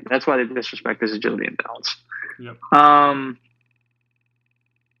why they disrespect his agility and balance. Yep.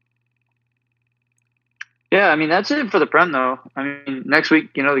 Yeah, I mean, that's it for the Prem, though. I mean, next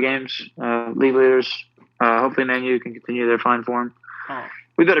week, the games, league leaders. Hopefully, Man U can continue their fine form. Oh,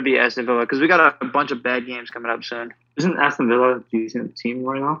 We better beat Aston Villa because we got a bunch of bad games coming up soon. Isn't Aston Villa a decent team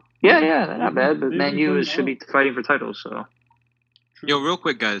right now? Yeah, they're not bad, but They've Man been U playing should be fighting for titles. So true. Yo, real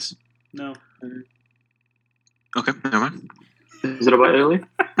quick, guys. No. Okay, never mind. Is it about Italy?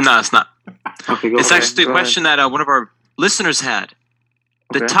 No, it's not. Okay, go It's ahead. actually a go question that one of our listeners had.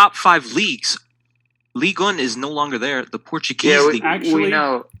 The Okay. top 5 leagues, Ligue 1 is no longer there. The Portuguese yeah, league. Actually, we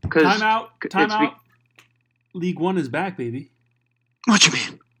know because Time out. Time it's out. League One is back, baby. What you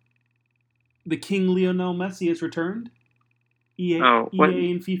mean? The King Lionel Messi has returned. EA, Oh, what?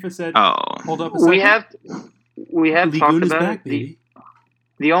 EA and FIFA said, Oh, hold up a second. we have League talked One is about back, it. baby.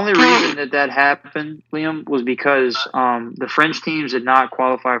 The only reason that happened, Liam, was because the French teams did not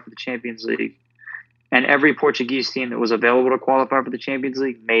qualify for the Champions League, and every Portuguese team that was available to qualify for the Champions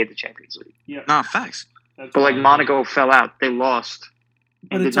League made the Champions League. Yeah. nah, facts. That's But like all. Monaco fell out; they lost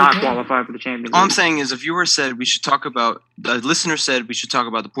But and did it's not okay. qualify for the Champions All I'm League. saying is a viewer said we should talk about, the listener said we should talk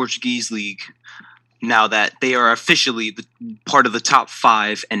about the Portuguese league now that they are officially part of the top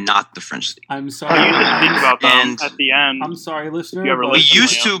 5 and not the French league. I'm I sorry. usually speak about them And- at the end. I'm sorry, listener. You ever but We listen,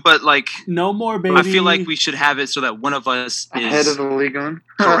 used Liam. to, but like, no more, baby. I feel like we should have it so that one of us Ahead of is the league on.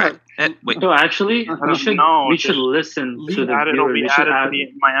 correct. Wait, No, actually, we should No, we should just listen leave to the Add it'll viewers. be We should added to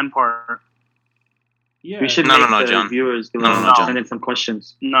add, my end part. Yeah. we should No, make no, the John. viewers No, John. send in some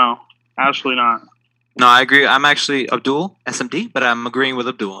questions. No, absolutely not. no, I agree. I'm actually Abdul, SMD, but I'm agreeing with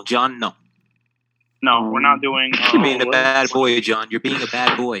Abdul. John, no. No, we're not doing. You're being a bad boy, John. You're being a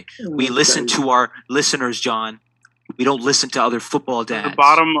bad boy. We listen to our listeners, John. We don't listen to other football dads. The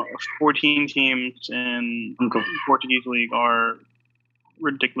bottom 14 teams in Portuguese league are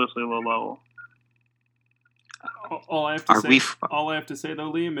ridiculously low level. All I have to say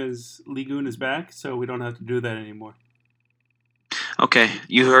though, Liam, is Ligoon is back, so we don't have to do that anymore. Okay,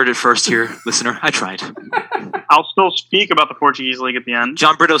 you heard it first here, listener. I tried. I'll still speak about the Portuguese league at the end.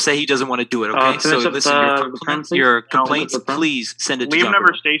 John Brito said he doesn't want to do it, okay? So listen, your complaints, the please send it to Liam John never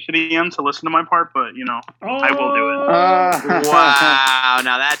Brito. stays to the end to listen to my part, but, I will do it. Wow,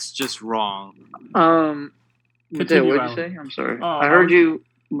 now that's just wrong. Mateo, Continue, what did you Alan. say? I'm sorry. Oh, I heard you,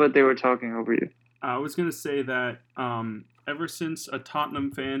 but they were talking over you. I was going to say that ever since a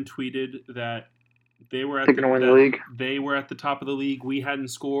Tottenham fan tweeted that they were at They're gonna win the league. They were at the top of the league. We hadn't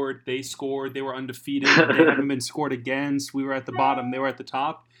scored. They scored. They were undefeated. They haven't been scored against. We were at the bottom. They were at the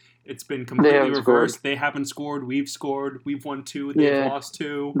top. It's been completely reversed. Scored. They haven't scored. We've scored. We've won 2. They've lost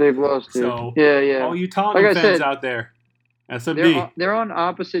 2. They've lost 2. So, yeah. all you Tottenham fans out there, SMD. They're on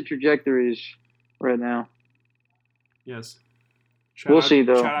opposite trajectories right now. Yes. We'll see,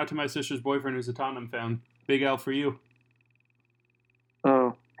 though. Shout out to my sister's boyfriend who's a Tottenham fan. Big L for you.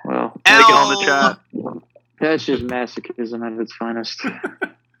 Oh, well. Take it on the chat. That's just masochism at its finest.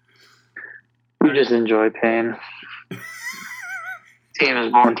 We just enjoy pain. Team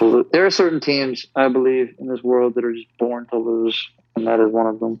is born to lose. There are certain teams, I believe, in this world that are just born to lose, and that is one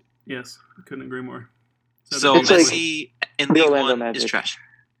of them. Yes, I couldn't agree more. So It's Messi in the League Orlando 1 Magic. is trash.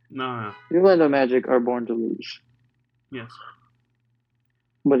 No. The Orlando Magic are born to lose. Yes.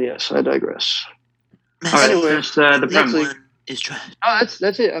 But yes, I digress. Messi All right, Anyway, there's the in Premier League League. 1 is trash. Oh,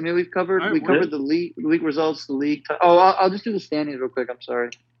 that's it. I mean, we've covered All right, the league results, the league. I'll just do the standings real quick. I'm sorry.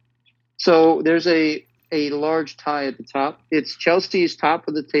 So there's a large tie at the top. It's Chelsea's top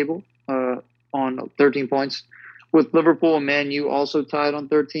of the table on 13 points, with Liverpool and Man U also tied on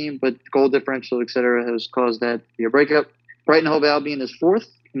 13, but goal differential, etc., has caused that to be a breakup. Brighton Hove Albion is 4th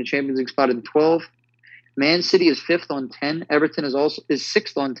in the Champions League spot in 12. Man City is 5th on 10. Everton is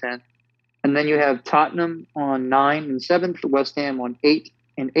 6th on 10. And then you have Tottenham on 9 and 7th, West Ham on 8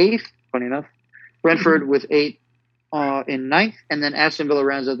 and 8th, funny enough. Brentford with 8 in 9th, and then Aston Villa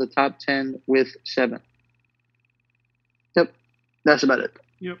rounds out the top 10 with 7. Yep, that's about it.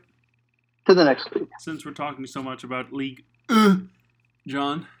 Yep. To the next league. Since we're talking so much about league,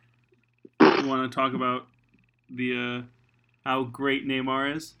 John, you want to talk about the how great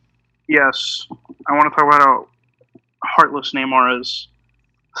Neymar is? Yes. I want to talk about how heartless Neymar is.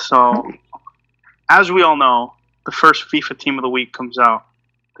 So, as we all know, the first FIFA Team of the Week comes out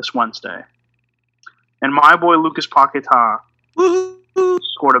this Wednesday. And my boy Lucas Paquetá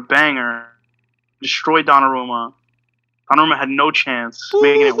scored a banger, destroyed Donnarumma. Donnarumma had no chance,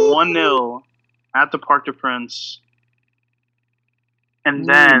 making it 1-0 at the Parc des Princes. And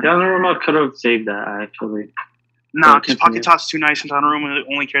then... Donnarumma could have saved that, actually. Nah, because Paquetá's too nice and Donnarumma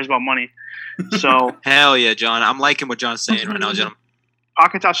only cares about money. So... Hell yeah, John. I'm liking what John's saying right now, gentlemen.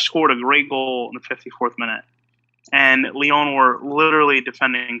 Paquetá scored a great goal in the 54th minute. And Lyon were literally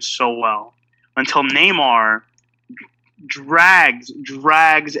defending so well. Until Neymar drags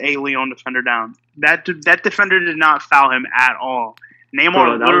a Lyon defender down. That defender did not foul him at all.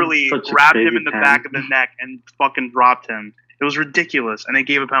 Neymar literally grabbed him in the back of the neck and fucking dropped him. It was ridiculous. And they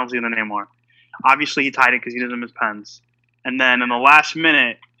gave a penalty to Neymar. Obviously, he tied it because he doesn't miss pens. And then in the last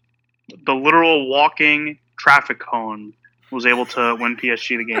minute, the literal walking traffic cone was able to win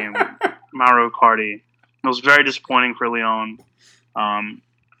PSG the game. Mauro Icardi. It was very disappointing for Lyon. I'm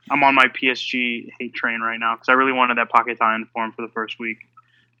on my PSG hate train right now because I really wanted that Paquetá in form for the first week.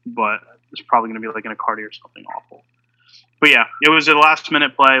 But it's probably going to be like an Icardi or something awful. But yeah, it was a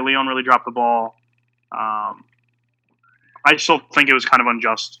last-minute play. Lyon really dropped the ball. I still think it was kind of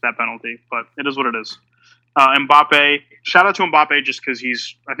unjust, that penalty, but it is what it is. Mbappe, shout out to Mbappe just because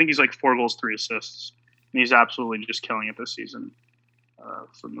I think he's like 4 goals, 3 assists. And he's absolutely just killing it this season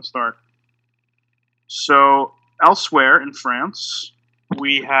from the start. So elsewhere in France,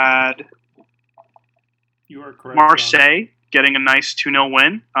 we had You are correct, Marseille getting a nice 2-0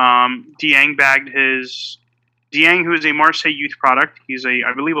 win. Dieng bagged Dieng, who is a Marseille youth product. He's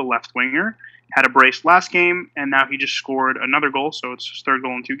I believe, a left winger. Had a brace last game, and now he just scored another goal, so it's his 3rd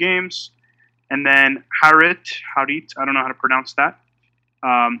goal in 2 games. And then Harit, I don't know how to pronounce that.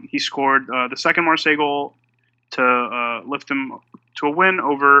 He scored the 2nd Marseille goal to lift him to a win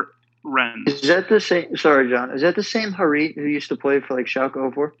over Rennes. Is that the same? Sorry, John. Is that the same Harit who used to play for like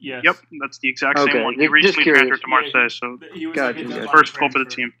Schalke 04? Yes. Yep, that's the exact same one. He recently transferred to Marseille, so He was Gotcha. like a first goal for the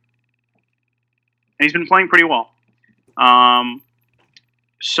team. And he's been playing pretty well.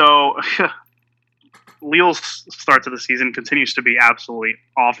 So Lille's start to the season continues to be absolutely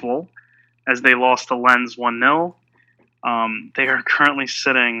awful, as they lost to Lens 1-0. They are currently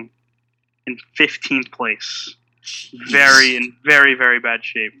sitting in 15th place, in very, very bad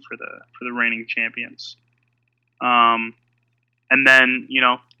shape for the reigning champions. And then,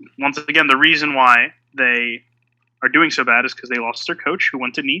 once again, the reason why they are doing so bad is because they lost their coach, who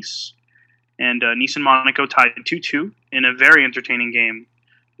went to Nice, and Nice and Monaco tied 2-2 in a very entertaining game,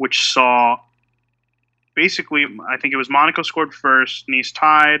 which saw basically, I think it was Monaco scored first, Nice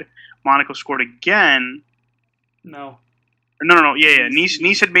tied, Monaco scored again. No. Yeah.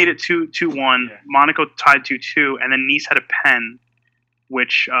 Nice had made it 2-1. Yeah. Monaco tied 2-2, and then Nice had a pen,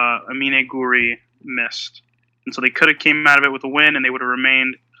 which Amine Gouiri missed. And so they could have came out of it with a win, and they would have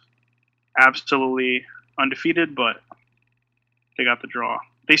remained absolutely undefeated, but they got the draw.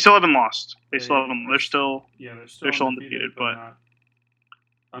 They still haven't lost. They're still undefeated, but not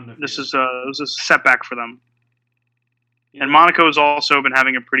undefeated. This is a setback for them. Yeah. And Monaco has also been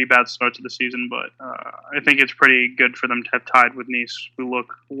having a pretty bad start to the season, but I think it's pretty good for them to have tied with Nice, who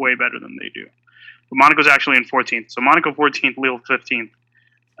look way better than they do. But Monaco's actually in 14th. So Monaco 14th, Lille 15th.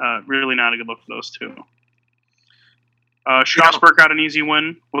 Really not a good look for those two. Strasbourg got an easy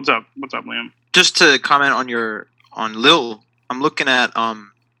win. What's up, Liam? Just to comment on Lille, I'm looking at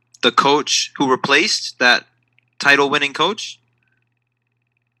the coach who replaced that title-winning coach.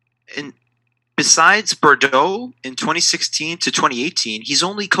 And besides Bordeaux in 2016 to 2018, he's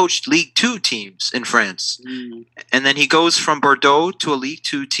only coached League 2 teams in France. And then he goes from Bordeaux to a League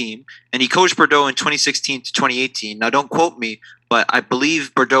 2 team, and he coached Bordeaux in 2016 to 2018. Now, don't quote me, but I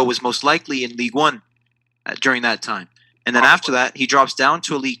believe Bordeaux was most likely in League 1 during that time. And then after that, he drops down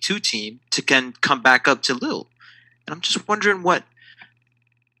to a League 2 team to come back up to Lille. And I'm just wondering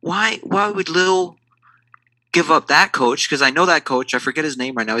why would Lille give up that coach? Because I know that coach. I forget his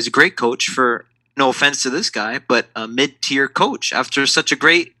name right now. He's a great coach, for no offense to this guy, but a mid-tier coach after such a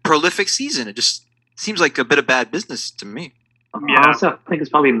great, prolific season. It just seems like a bit of bad business to me. Yeah. Honestly, I think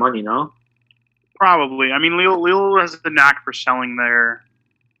it's probably money, no? Probably. I mean, Lille has the knack for selling their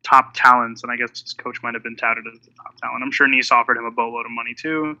top talents, and I guess his coach might have been touted as the top talent. I'm sure Nice offered him a boatload of money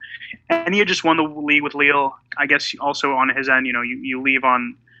too, and he had just won the league with Lille. I guess also on his end, you leave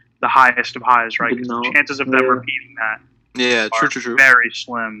on the highest of highs, right? The chances of them repeating that, true, very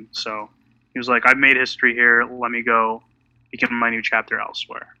slim. So he was like, "I've made history here. Let me go begin my new chapter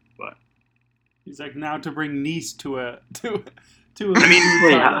elsewhere." But he's like, now to bring Nice to a. I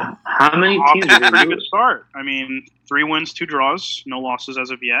mean, how many teams did they good start. I mean, 3 wins, 2 draws, no losses as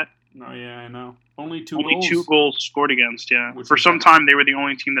of yet. No, yeah, I know. Only two goals scored against. Yeah, for some time they were the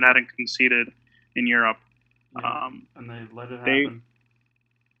only team that hadn't conceded in Europe. Yeah. And they let it happen.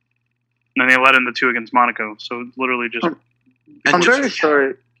 And they let in the 2 against Monaco. So it's literally just. I'm very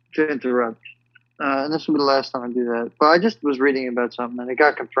sorry to interrupt. And this will be the last time I do that. But I just was reading about something, and it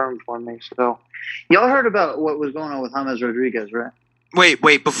got confirmed for me. So, y'all heard about what was going on with James Rodriguez, right?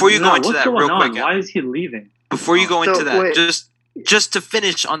 Wait. Before you go into that, real quick. Why is he leaving? Before you go into that, just to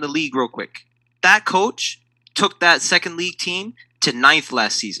finish on the league real quick. That coach took that second league team to 9th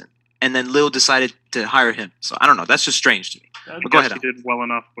last season, and then Lille decided to hire him. So, I don't know. That's just strange to me. Go ahead. He did well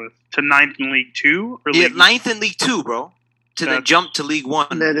enough to 9th in League 2? Or 9th in League 2, bro. To then jump to League 1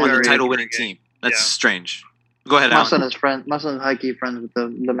 on the title-winning team. That's strange. Go ahead, Alan. My son is high-key friends with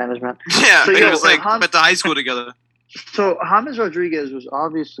the management. Yeah, so, it was like went to high school together. So James Rodriguez was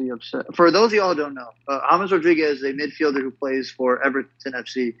obviously upset. For those of y'all who don't know, James Rodriguez is a midfielder who plays for Everton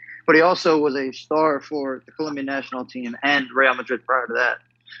FC, but he also was a star for the Colombian national team and Real Madrid prior to that.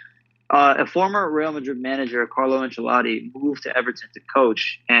 A former Real Madrid manager, Carlo Ancelotti, moved to Everton to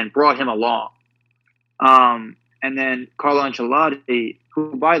coach and brought him along. And then Carlo Ancelotti,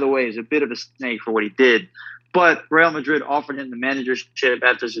 who, by the way, is a bit of a snake for what he did, but Real Madrid offered him the managership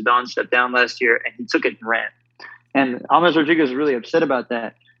after Zidane stepped down last year, and he took it and ran. And James Rodriguez was really upset about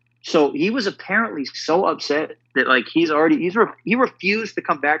that. So he was apparently so upset that he refused to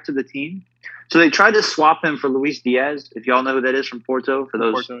come back to the team. So they tried to swap him for Luis Diaz, if y'all know who that is from Porto, for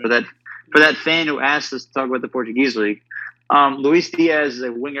that fan who asked us to talk about the Portuguese league. Luis Diaz is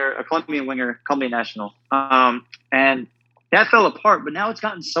a Colombian winger, Colombian national. And that fell apart, but now it's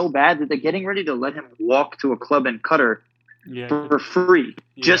gotten so bad that they're getting ready to let him walk to a club in Qatar for free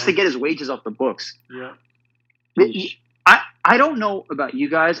just to get his wages off the books. Yeah. I don't know about you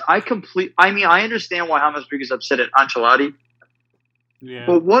guys. I understand why James Rodriguez is upset at Ancelotti. Yeah.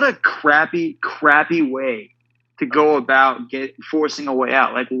 But what a crappy way to go about forcing a way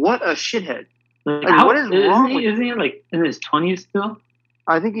out. Like, what a shithead. What is wrong with him? Isn't he like in his 20s still?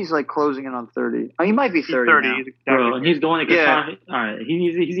 I think he's like closing in on 30. He might be He's 30. 30. now. He's Bro, and he's going to Yeah. Qatar. All right,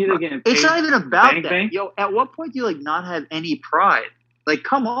 he's either getting paid. It's not even about bang, that. bang. Yo, at what point do you like not have any pride? Like,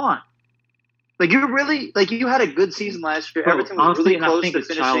 come on. Like you really like you had a good season last year. Bro, Everton was honestly, really and I close think to it's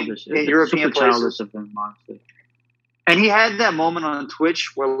finishing childish. in It's European super childish places. of him, honestly. And he had that moment on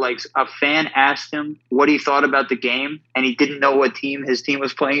Twitch where like a fan asked him what he thought about the game, and he didn't know what team his team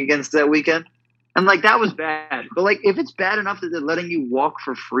was playing against that weekend. And like that was bad. But like if it's bad enough that they're letting you walk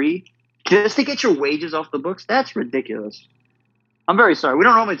for free just to get your wages off the books, that's ridiculous. I'm very sorry. We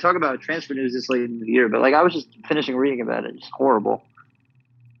don't normally talk about transfer news this late in the year, but like I was just finishing reading about it. It's horrible.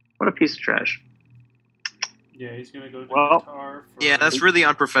 What a piece of trash. Yeah, he's gonna go to Well, Qatar. For Yeah, that's really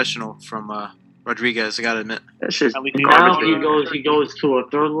unprofessional from Rodriguez. I gotta admit. That's just At least And now he goes to a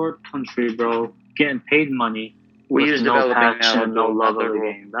third world country, bro, getting paid money. we with use no developing passion, now. no love of third the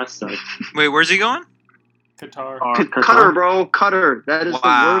world. game. That sucks. Wait, where's he going? Qatar. Cutter, bro, Cutter. That is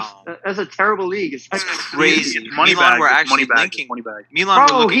Wow. the worst. That's a terrible league. It's That's fucking crazy. It's money Milan bag. were It's actually money bag. linking. It's money bag. Milan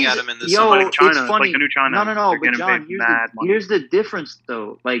Bro, were looking he's- at him in this yo, summer. Like China, it's it's funny. like the new China. No, They're but getting John, paid mad money. here's the difference,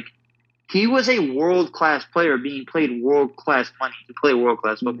 though. Like, he was a world-class player being paid world-class money to play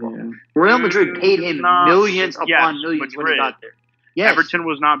world-class football. Yeah. Real Madrid paid him No, millions yes, upon millions when he Madrid. got there. Yes. Everton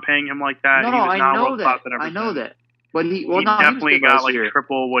was not paying him like that. No, he was I not know world class that. at I Everton. know that. But he He was definitely good got last like year.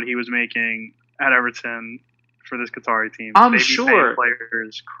 triple what he was making at Everton for this Qatari team. I'm They be sure. paying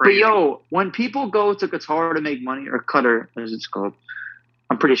players But crazy. yo, when people go to Qatar to make money, or Qatar, as it's called,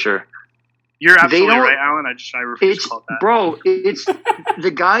 I'm pretty sure. You're absolutely don't- right, Alan. I refuse It's to call it that. bro. It's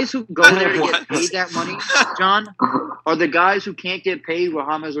the guys who go there to get What? paid that money, John, are the guys who can't get paid where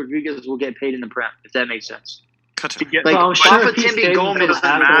James Rodriguez will get paid in the Prem. If that makes sense. To Qatar. get, Like, But I'm sure Papa if he Timmy stays Gomez until it doesn't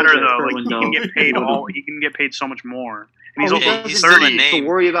after matter the though. transfer Like, window, he can get paid he all. He can get paid so much more, and he's Oh, also Yeah, doesn't he's still a 30. name. to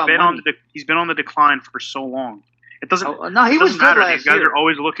worry about Been money. he's been on the decline for so long. It doesn't. Oh, no, he It was doesn't good matter. last These guys year. are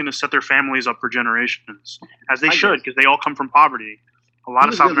always looking to set their families up for generations, as they I should, guess. because they all come from poverty. A lot He of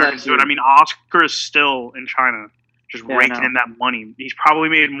was South good Americans last do it. year. I mean, Oscar is still in China, just Yeah, I raking know. in that money. He's probably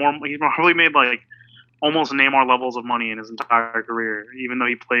made more. He's probably made like almost Neymar levels of money in his entire career, even though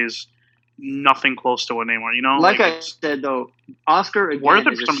he plays nothing close to what Neymar. You know, Like I it's- said though, Oscar Worth again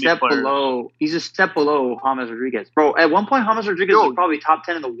it is for a some of these step players. below. He's a step below James Rodriguez, bro. At one point, James Rodriguez was probably top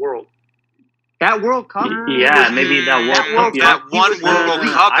 10 in the world. That World Cup, Yeah, maybe that World Cup. Yeah. That He one was World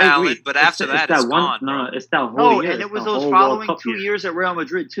elite. Cup, I agree. Alan, but after It's that, that it's one. gone. No, it's that whole No, year. and it It's was the those whole following World Cup 2 years at Real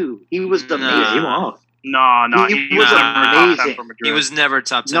Madrid too. He was Nah. amazing. Yeah, he won. no, He he was was never top 10 amazing. for Madrid. He was never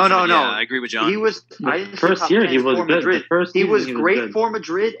top 10. No, for no, me. no. Yeah, I agree with John. He was. I The didn't say first top year 10 he was for good. Madrid. The first He season was he great good. for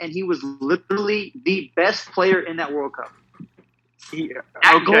Madrid, and he was literally the best player in that World Cup.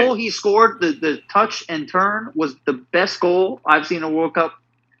 That Okay. goal he scored, the touch and turn, was the best goal I've seen in a World Cup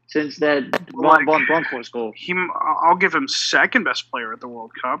since that Like- Von Bronckhorst goal. I'll give him second best player at the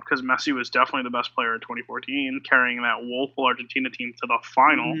World Cup because Messi was definitely the best player in 2014, carrying that woeful Argentina team to the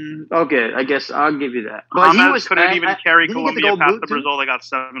final. Okay, I guess I'll give you that. But he James was couldn't even carry didn't he get the Colombia gold past boot the too? Brazil. They got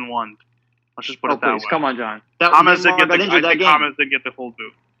 7-1. Let's just put Oh, it that please, way. come on, John. That James did Neymar get got the, injured I that think game. James did get the full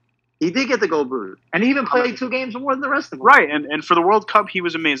boot. He did get the gold boot, and he even played 2 games more than the rest of them. Right, and for the World Cup, he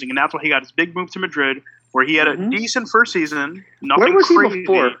was amazing, and that's why he got his big move to Madrid, where he had a Mhm. decent first season, nothing Where was he crazy,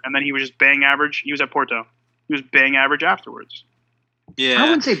 before? and then he was just bang average. He was at Porto. He was bang average afterwards. I yeah.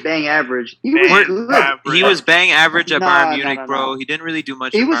 wouldn't say bang average. He Bang was good. average. He was bang average at Nah, Bayern nah, Munich, nah, bro. nah. He didn't really do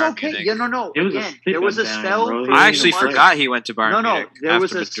much He at was Bayern okay. Munich. Yeah, no. It was a Again, stick there was a up down, spell. bro. for I him actually to- forgot he went to Bayern No, Munich there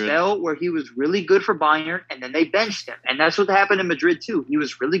was after a Madrid. spell where he was really good for Bayern, and then they benched him, and that's what happened in Madrid too. He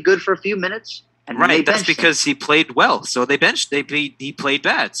was really good for a few minutes, and then they Right, that's benched him. because he played well. So they benched. He played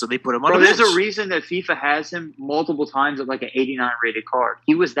bad, so they put him on Bro, the there's bench. a reason that FIFA has him multiple times at like an 89 rated card.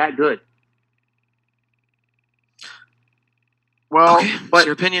 He was that good. Well, Okay, But it's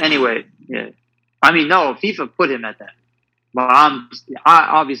your opinion. Anyway, yeah. I mean, no, FIFA put him at that. But I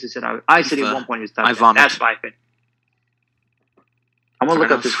obviously said I said at FIFA. one point he was I top 10. vomit. That's my opinion. I'm gonna Fair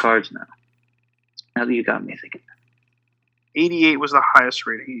look up enough. his cards now. Now that you got me thinking. 88 was the highest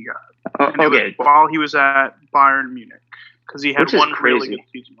rating he got. Oh, And it was okay. while he was at Bayern Munich, because he had Which is one really crazy. good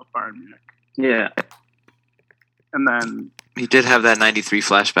season with Bayern Munich, Yeah. and then He did have that 93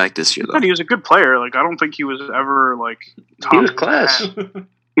 flashback this year, though. but he was a good player. Like I don't think he was ever like top He was class. 10.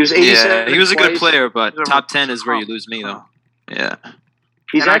 He was 87. Yeah, he was a good twice. player, but He's a top 10 is where you lose me, though. Yeah.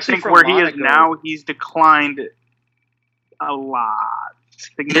 He's and actually I think from where he is Monaco. now, he's declined a lot. His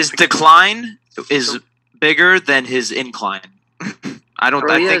Significantly. decline is bigger than his incline. I Bro,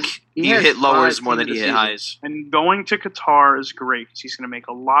 he think has- he he has hit lowers 5 more than teams he this hit season. highs. And going to Qatar is great because he's going to make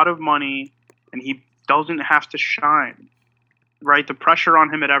a lot of money, and he doesn't have to shine. Right, the pressure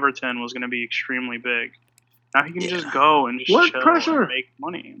on him at Everton was going to be extremely big. Now he can just go and just What chill pressure? and make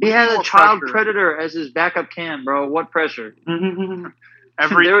money. He has a What child pressure? predator as his backup cam, bro. What pressure?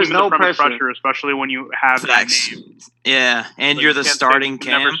 Every There is team is no under pressure. especially when you have that Facts. name. Yeah, and So you're you the can't say- starting you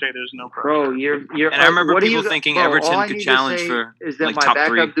can Never cam. say there's no pressure. Bro, you're. And I remember what do people you- thinking bro, Everton all I could need to challenge say for, is that like, my top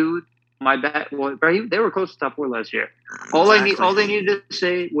backup three. dude, well, bro, they were close to top 4 last year. All they needed to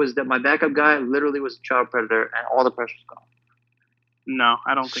say was that my backup guy literally was a child predator, and all the pressure's gone. No,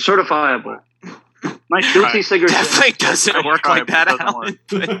 I don't think Certifiable. Nice Guilty try. Sigurdsson. Definitely doesn't Nice work try, like but that, it doesn't Alan.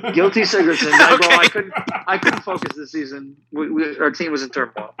 but- Guilty Sigurdsson. Like, bro, Okay. I couldn't focus this season. Our team was in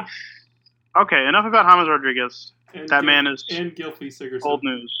turmoil. Okay, enough about James Rodriguez. And That man is and Gylfi Sigurdsson. old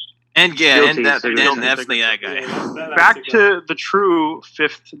news. And Guilty, and Sigurdsson. definitely that guy. Yeah, that Back actually to the true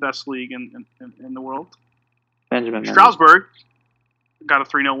 5th best league in the world. Benjamin. Strasbourg got a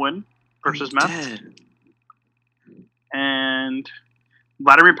 3-0 win versus Metz. Dead. And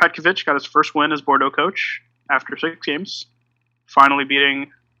Vladimir Petkovic got his first win as Bordeaux coach after 6 games. Finally getting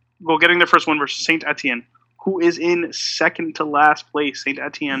their first win versus Saint Etienne, who is in second to last place. Saint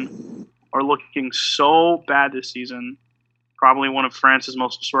Etienne are looking so bad this season. Probably one of France's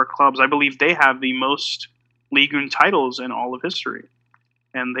most historic clubs. I believe they have the most Ligue 1 titles in all of history.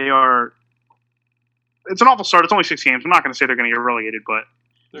 And they are... It's an awful start. It's only 6 games. I'm not going to say they're going to get relegated, but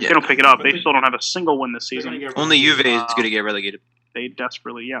They're they don't pick it up. but They still don't have a single win this they're gonna season. get Only Juve relegated. is going to get relegated. They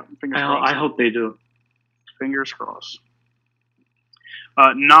desperately, fingers crossed. I hope they do. Fingers crossed.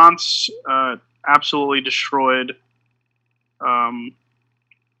 Nantes absolutely destroyed.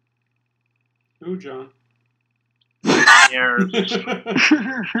 Who, John? Angers.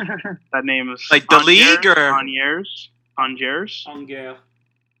 That name is Like the league or- Angers. Angers.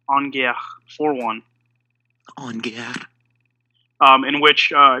 Angers 4-1. On gear. In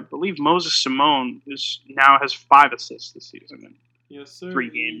which I believe Moses Simone now has 5 assists this season. Yes, sir. 3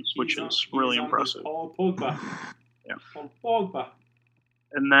 games, which is really impressive. Paul Pogba. Yeah. Paul Pogba.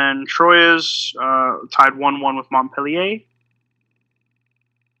 And then Troyes tied 1-1 with Montpellier.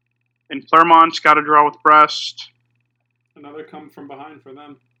 And Clermont's got a draw with Brest. Another come from behind for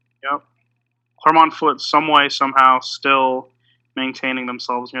them. Yep. Clermont Foot, some way, somehow, still maintaining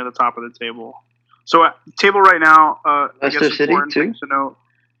themselves near the top of the table. So, table right now, I guess Leicester City, important too? things to note.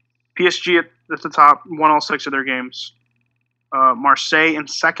 PSG at the top, won all 6 of their games. Marseille in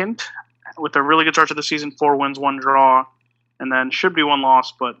second, with a really good start to the season, 4 wins, 1 draw, and then should be 1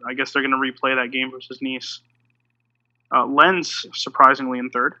 loss, but I guess they're going to replay that game versus Nice. Lens, surprisingly, in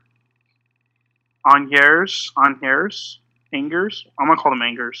third. Angers, I'm going to call them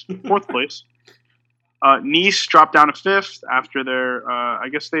Angers, 4th place. Nice dropped down to 5th after their,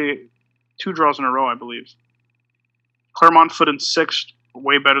 2 draws in a row, I believe. Clermont Foot in 6th,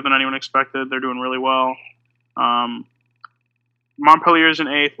 way better than anyone expected. They're doing really well. Montpellier's in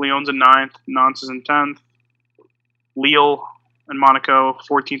 8th, Lyon's in 9th, Nantes is in 10th. Lille and Monaco,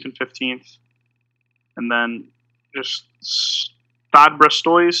 14th and 15th. And then just Stade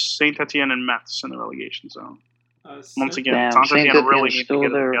Brestois, Saint Etienne, and Metz in the relegation zone. Once again, Damn, Saint Saint Etienne really Etienne's need to still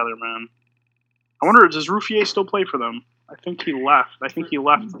get it there. together, man. I wonder, does Ruffier still play for them? I think he left.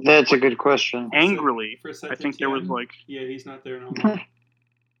 That's a good question. Angrily. For I think there was like, Yeah, he's not there no more.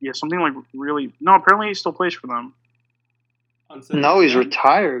 yeah, something like really. No, apparently he still plays for them. On No, he's 17.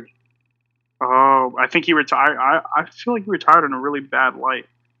 retired. Oh, I think he retired. I feel like he retired in a really bad light.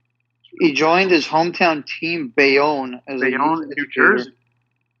 He joined his hometown team, Bayonne, as a Bayonne, youth New educator. Jersey.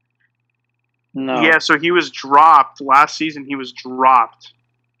 No. Yeah, so he was dropped last season. He was dropped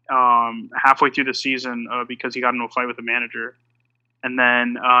halfway through the season because he got into a fight with the manager, and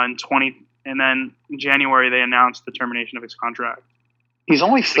then in January they announced the termination of his contract. He's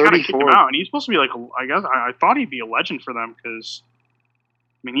only They gotta kick him 34. out, and he's supposed to be like I thought he'd be a legend for them because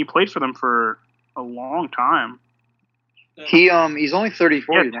he played for them for a long time. He's only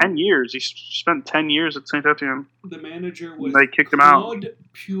 34. Yeah, you know? 10 years. He spent 10 years at Saint Etienne. The manager was They kicked him out. Claude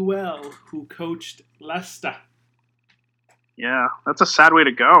Puel, who coached Leicester. Yeah, that's a sad way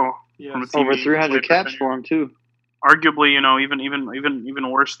to go. Yes. From a team Over he 300 played caps 10 for him too. Arguably,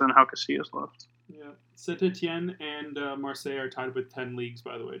 even worse than how Casillas left. Yeah. Saint Etienne and Marseille are tied with 10 leagues,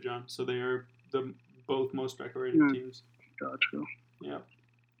 by the way, John. So they are the both most decorated Hmm. teams. Gotcha. Yeah.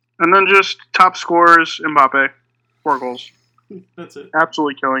 And then just top scorers, Mbappe, 4 goals. That's it.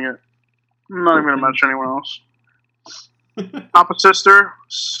 Absolutely killing it. I'm not even going to mention anyone else. Top assister,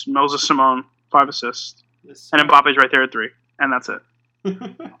 Moses Simone, 5 assists. Yes, And Mbappe's right there at 3. And that's it. No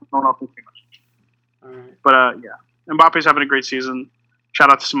one else can say much. All right. But, yeah. Mbappe's having a great season.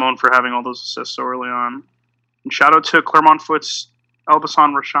 Shout out to Simone for having all those assists so early on. And shout out to Clermont Foot's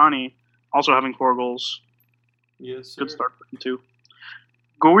Elbasan Rashani, also having 4 goals. Yes, sir. Good start for him, too.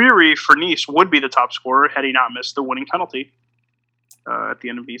 Guiri for Nice would be the top scorer had he not missed the winning penalty at the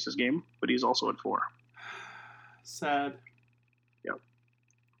end of Nice's game, but he's also at 4. Sad. Yep.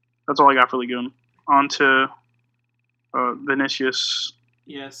 That's all I got for Ligue 1. On to Vinicius,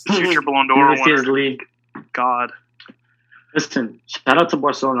 Yes. future Ballon d'Or Vinicius winner. League. God. Listen, shout out to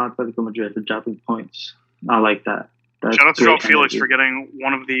Barcelona and Atletico Madrid for dropping points. I like that. That's Shout out to Joao great Felix energy. for getting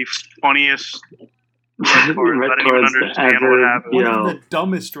one of the funniest red cards. Red I didn't even cards understand ever. what happened. One Yo, of the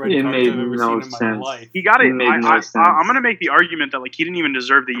dumbest red it cards made I've ever no seen in my sense. life. He got it. It made no sense. I'm going to make the argument that like he didn't even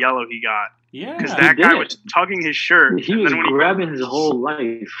deserve the yellow he got Yeah. because that He guy did. was tugging his shirt. He and was then when grabbing his whole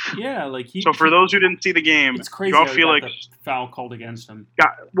life. Yeah, like he. So for those who didn't see the game, it's crazy Joao how he got Felix the foul called against him.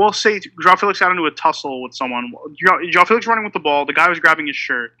 we'll say Joao Felix got into a tussle with someone. Joao Felix running with the ball. The guy was grabbing his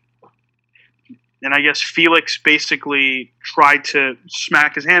shirt. And I guess Felix basically tried to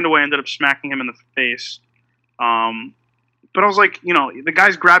smack his hand away, ended up smacking him in the face. But I was like, the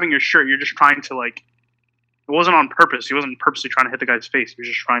guy's grabbing your shirt. You're just trying to, like, it wasn't on purpose. He wasn't purposely trying to hit the guy's face. He was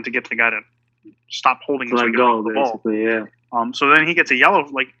just trying to get the guy to stop holding him so he Let could go, hit the ball. basically, yeah. So then he gets a yellow,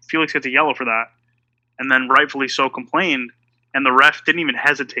 like, Felix gets a yellow for that. And then rightfully so complained. And the ref didn't even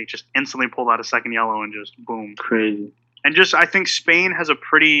hesitate, just instantly pulled out a second yellow and just boom. Crazy. And just, I think Spain has a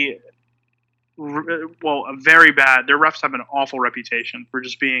very bad. Their refs have an awful reputation for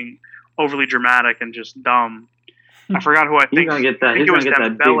just being overly dramatic and just dumb. I forgot who I He's think. gonna get that. I think He's it gonna was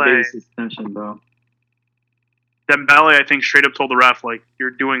get that Dembele. big suspension, bro. Dembele, I think, straight up told the ref, like, you're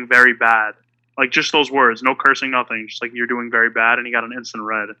doing very bad. Like, just those words. No cursing, nothing. Just like, you're doing very bad. And he got an instant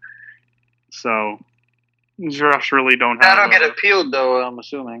red. So, these refs really don't have... That'll get appealed, though, I'm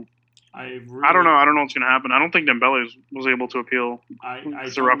assuming. I don't know. I don't know what's going to happen. I don't think Dembele was able to appeal. I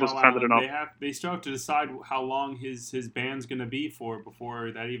The don't ref know, was offended Alan. enough. They still have to decide how long his ban's going to be for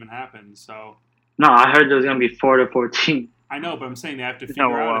before that even happens. So No, I heard there was gonna be 4 to 14. I know, but I'm saying they have to figure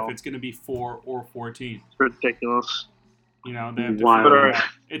out wow. if it's going to be 4 or 14. It's ridiculous. They have to Wild. figure But, it out.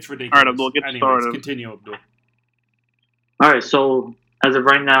 It's ridiculous. All right, Abdul, get Anyways, started. continue, Abdul. All right, so as of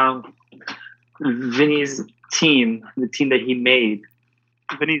right now, Vinny's team, the team that he made,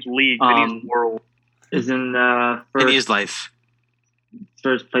 Vinny's league, Um, Vinny's world. is in In his life.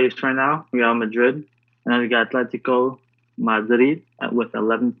 first place right now. Real Madrid, and then we got Atletico Madrid with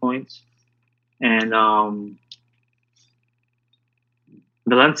 11 points, and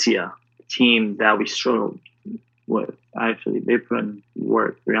Valencia, team that we struggled with. Actually, they put in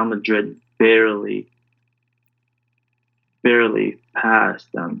work. Real Madrid barely passed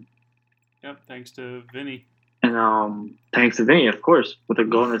them, Yep, thanks to Vinny. and thanks to Vinny, of course, with a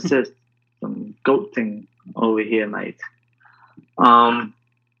goal and assist. Some goat thing over here, mate. And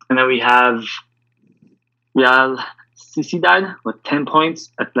then we have Real Sociedad with 10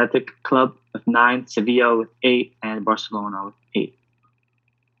 points, Athletic Club with 9, Sevilla with 8, and Barcelona with 8.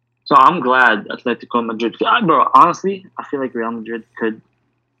 So I'm glad Atletico Madrid. Bro, honestly, I feel like Real Madrid could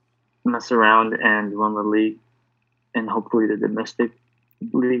mess around and win the league, and hopefully the domestic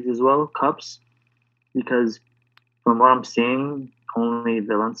leagues as well, cups, because from what I'm seeing, only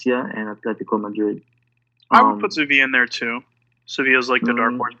Valencia and Atletico Madrid. I would put Sevilla in there, too. Sevilla's like the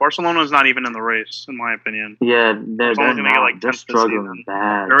dark horse. Barcelona's not even in the race, in my opinion. Yeah, they're gonna get, like, 10th they're this struggling season.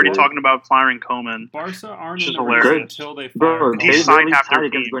 bad. They're already dude. talking about firing Koeman. Barca aren't Which in is the race hilarious. until they Bro, fire He they Koeman. signed literally half their tied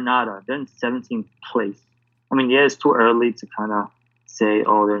against team. Granada. They're in 17th place. I mean, yeah, it's too early to kind of say,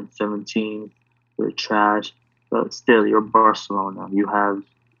 oh, they're in 17th, they're trash. But still, you're Barcelona. They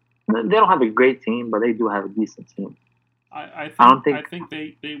don't have a great team, but they do have a decent team. I don't think think-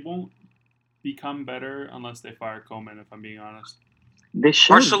 they won't become better unless they fire Koeman, if I'm being honest. They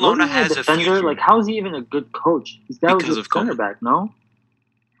should. Barcelona Wasn't he a has a defender. future. Like, how is he even a good coach? This guy Because was a of center Koeman. back, no?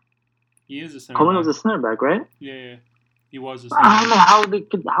 He is a center Koeman back. was a center back, right? Yeah. He was a I don't know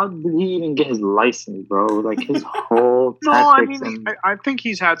center how did he even get his license, bro? Like his whole No, I tactics mean, and I think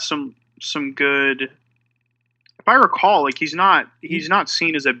he's had some good. If I recall, like he's not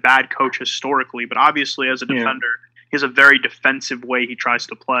seen as a bad coach historically, but obviously as a Yeah. defender, he has a very defensive way he tries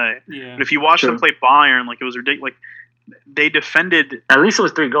to play. Yeah. And if you watch them True. play Bayern, like it was ridiculous. Like they defended. at least it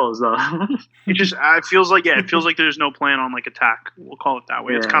was 3 goals though. It just it feels like there's no plan on like attack. We'll call it that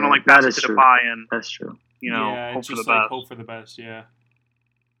way. It's Yeah, kind of like that pass it is to true. Depay and That's true. Yeah, hope it's for the just like best. hope for the best, yeah.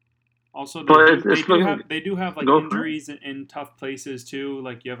 Also, But they it's do looking- have like Go for it. injuries in tough places too.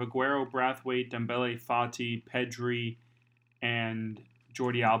 Like you have Aguero, Brathwaite, Dembele, Fati, Pedri, and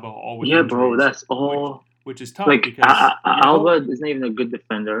Jordi Alba all with Yeah, bro, injuries, that's all. which is tough Like because you hope- Alba is not even a good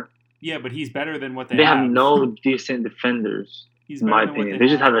defender. yeah, but he's better than what they They have. have no decent defenders, He's in better my than what opinion. They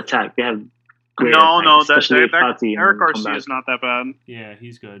just have attack. They have great No, attack, that especially if Fati Eric come Garcia back. is not that bad. Yeah,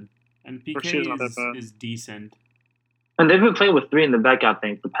 he's good, and Garcia's not PK that bad. is decent. And they've been playing with 3 in the back, I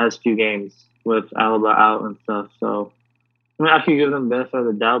think, the past few games with Alaba out and stuff. So, I mean, I can give them the benefit of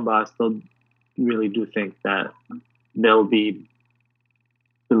the doubt, but I still really do think that they'll be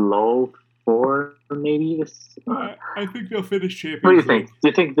below 4, maybe. I think they'll finish Champions What do you League. think? Do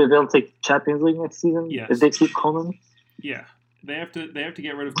you think that they'll take Champions League next season? Yes. If they keep Coleman? Yeah, they have to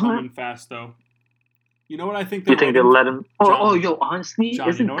get rid of Coleman fast though. You know what I think? Do you think they'll let him? John, Yo, honestly, John, you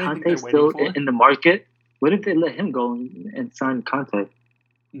isn't know what I think Conte they're still waiting for? in the market? What if they let him go and sign Conte?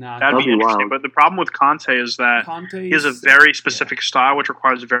 Nah, That'd be be interesting. wild. But the problem with Conte is that Conte he has a very specific style, which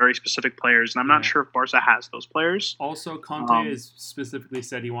requires very specific players, and I'm not Yeah. sure if Barca has those players. Also, Conte has specifically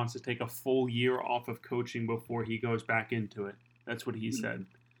said he wants to take a full year off of coaching before he goes back into it. That's what he said.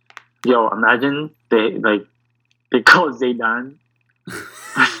 Yo, imagine they call Zidane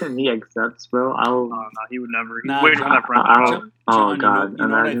and he accepts, bro. No, he would never. He's Nah, waiting John- for that friend. John, Oh you God! know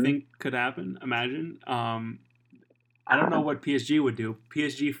what I Imagine. think could happen? Imagine. I don't know what PSG would do.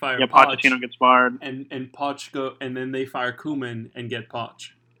 PSG fire Yeah, Poch, Pochettino gets fired. and Poch go, and then they fire Koeman and get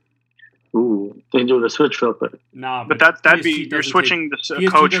Poch. Ooh, they do the switch real quick. Nah, But that'd PSG be you're doesn't switching PSG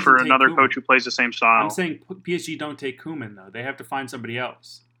the coach doesn't for take another Koeman. coach who plays the same style. I'm saying PSG don't take Koeman though. They have to find somebody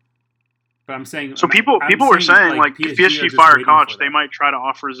else. But I'm saying So people were saying like if are PSG just fire waiting Koch, for they them. might try to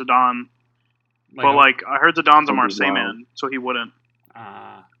offer Zidane. But a- like I heard Zidane's a That'd be Marseille wild. man, so he wouldn't.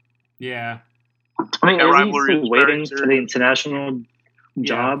 yeah, I mean, Yeah, is he rivalry still is waiting very for the international yeah.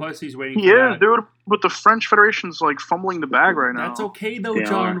 job? Plus he's waiting. For Yeah, that. dude. But the French Federation's like fumbling the bag right now. That's okay though, They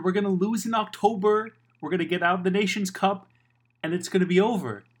John. are. We're gonna lose in October. We're gonna get out of the Nations Cup, and it's gonna be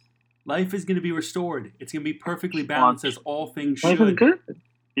over. Life is gonna be restored. It's gonna be perfectly balanced as all things Life is should. good.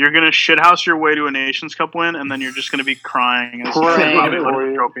 You're gonna shithouse your way to a Nations Cup win, and then you're just gonna be crying as Crying Bobby for wins you.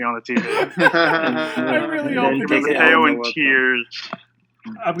 the trophy on the TV. I really hope it doesn't Mateo happen. in tears.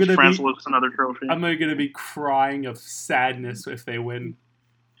 I'm gonna France be. lifts another trophy. I'm gonna be crying of sadness if they win.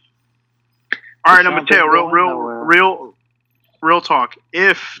 All right, now Champions Mateo, going nowhere. real talk.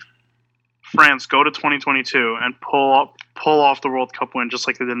 If France go to 2022 and pull off the World Cup win just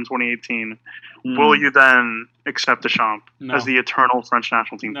like they did in 2018, will you then accept Deschamps No. as the eternal French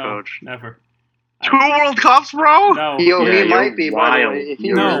national team No, coach? never. 2 World Cups, bro. No. Yo, Yeah, he you're might be, by the wild. way. If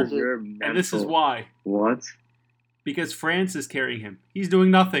he No. wins it. You're And this is mental. why. What? Because France is carrying him. He's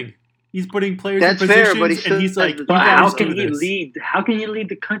doing nothing. He's putting players That's in fair, positions, but he still and he's like, has "You the- But how guys do can you this." lead? How can you lead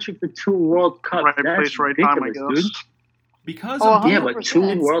the country for 2 World Cups? Right That's place, right time, I ridiculous, guess. dude. Because Oh, Abdul, Yeah, but 2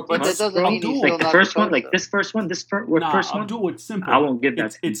 100%. World But Cups. that doesn't bro. mean he's Abdul, still Like the not first the one, coach, like though. this first one, nah, first one. Abdul, it's simple. I won't give that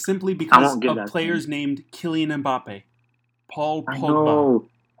It's, to you. it's simply I because won't give that of to players named Kylian Mbappe, Paul Pogba.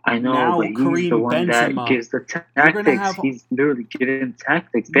 I know, Now but he's Karim the one Benzema. that gives the You're gonna tactics. have- He's literally giving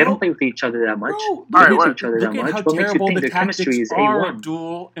tactics. They No. don't play with each other that much. Bro, All They right, don't what- play each other look that at much. how What makes you terrible think the their chemistry tactics is are, A1?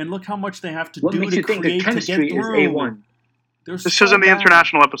 Abdul, and look how much they have to What do makes to you think their create to get chemistry is through. A1? They're This so isn't the bad.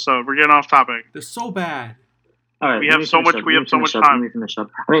 international episode. We're getting off topic. They're so bad. All right, We let have me so finish much- up, we let have me so finish much up, time. Let me finish up.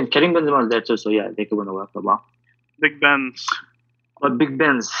 I mean, Karim Benzema is there too, so yeah, they could win the World Cup. Blah. Big Ben's But Big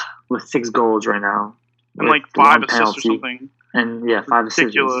Ben's with 6 goals right now. and with like 5 1 assists or penalty, something. And yeah, 5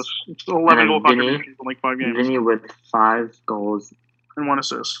 Ridiculous. assists. It's 11 And goal then Vinny- contributions in like 5 games Vinny with 5 goals. and 1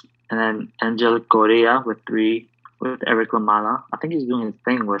 assist. And then Angel Correa with 3. With Eric Lamela. I think he's doing his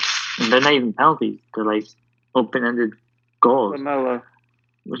thing with. And they're not even penalties. They're like open-ended goals, Lamella.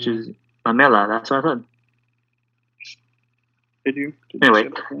 which Yeah. is Lamela. That's what I said. Did you? Anyway,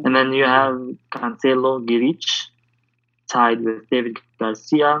 and then you have Cancelo Giric tied with David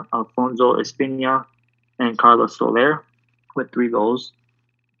Garcia, Alfonso Espina, and Carlos Soler with 3 goals.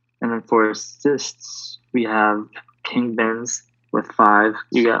 And then for assists, we have King Benz with 5.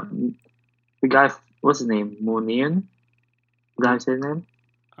 You got the guy, what's his name? Munian? The guy say his name?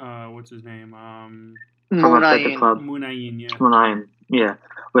 What's his name? From Athletic Munayin. Club. Munayin, yeah. Munian, yeah.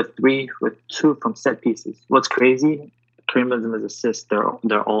 With 2 from set pieces. What's crazy? Karim Benzema's assists,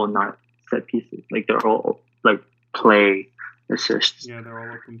 they're all not set pieces. Like they're all like play assists. Yeah, they're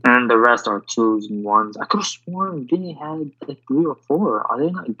all open. And the rest are 2s and 1s. I could have sworn Vinny had like 3 or 4. Are they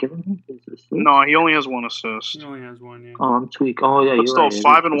not giving him his assists? No, he only has 1 assist. He only has one, yeah. Oh, I'm tweak. Oh yeah, But you're still, right.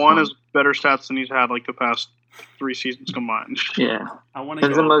 5 and 1 is better stats than he's had like the past 3 seasons combined. Yeah. I want to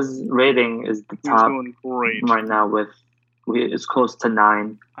go. Benzema's rating is the He's top doing great. right now it's close to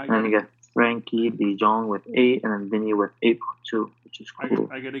 9. I And then you got, get Frankie De Jong with 8, and then Vinny with 8.2, which is cool.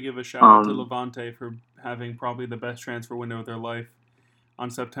 I got to give a shout out to Um, Levante for having probably the best transfer window of their life on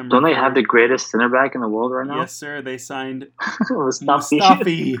September. Don't they 3rd. have the greatest center back in the world right now? Yes, sir. They signed Mustafi.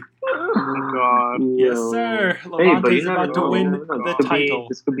 Mustafi. Oh, God. Yes, Yo. sir. Hey, but Levante's you never about to know. win You never know. the This could be- title.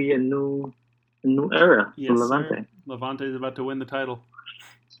 This could be a new era Yes, for sir. Levante. Levante's about to win the title.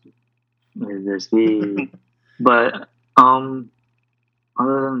 There's the but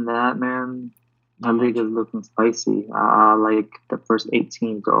Other than that, man, the Not league much. is looking spicy. Like the first 8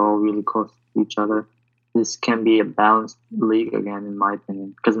 teams are all really close to each other. This can be a balanced league again, in my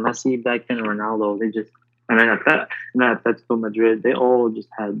opinion. Because Messi back then, Ronaldo, Atletico Madrid, they all just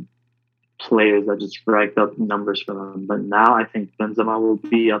had players that just racked up numbers for them. But now I think Benzema will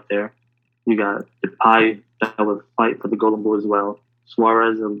be up there. You got Depay that will fight for the Golden Ball as well.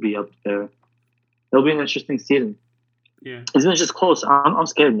 Suarez will be up there. It'll be an interesting season. Yeah. It's been just close. I'm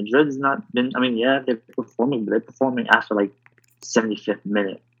scared. Madrid has not been. I mean, yeah, they're performing, but they're performing after like 75th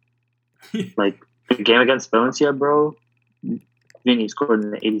minute. Like the game against Valencia, bro. Vini scored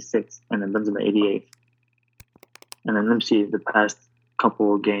in the 86th, and then Benzema 88th. And then let me see the past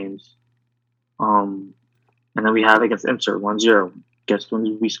couple of games. And then we have against Inter 1-0. Guess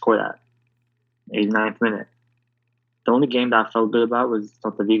when we scored at? 89th minute. The only game that I felt good about was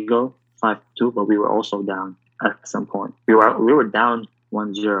Celta Vigo 5-2, but we were also down at some point. We were down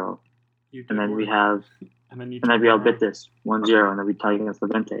 1-0, and then we have and then we outbid this 1-0, and then we tie against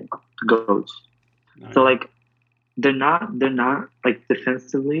Levante, goats. Nice. So like they're not like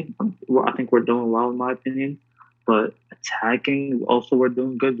defensively. I think we're doing well in my opinion, but attacking also we're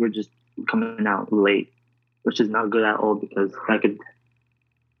doing good. We're just coming out late, which is not good at all because that could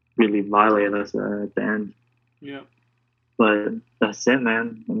really violate us at the end. Yeah. But that's it,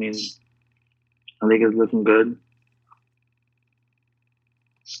 man. I mean, I think it's looking good.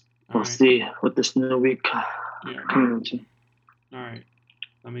 We'll see what this new week coming into. All right.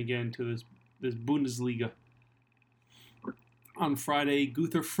 Let me get into this Bundesliga. On Friday,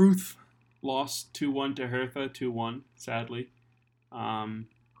 Greuther Fürth lost 2-1 to Hertha, 2-1, sadly. Then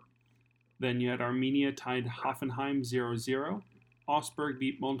you had Arminia tied Hoffenheim 0-0. Augsburg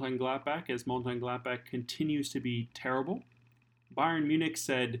beat Mönchengladbach as Mönchengladbach continues to be terrible. Bayern Munich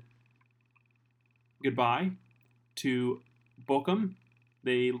said goodbye to Bochum.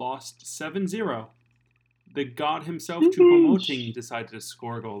 They lost 7-0. The god himself, Choupo-Moting, decided to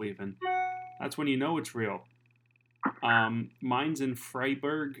score a goal even. That's when you know it's real. Mainz and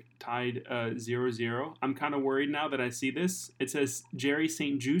Freiburg tied 0-0. I'm kind of worried now that I see this. It says Jerry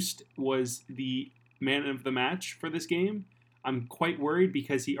St. Just was the man of the match for this game. I'm quite worried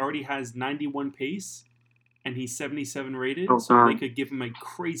because he already has 91 pace and he's 77 rated. So they could give him a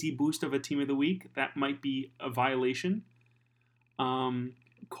crazy boost of a team of the week. That might be a violation.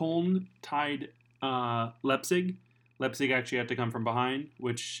 Köln tied Leipzig. Leipzig actually had to come from behind,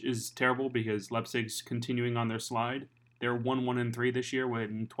 which is terrible because Leipzig's continuing on their slide. They're 1-1-3 this year,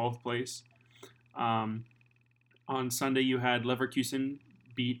 with in 12th place. On Sunday, you had Leverkusen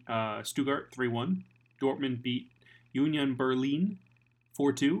beat Stuttgart 3-1. Dortmund beat Union Berlin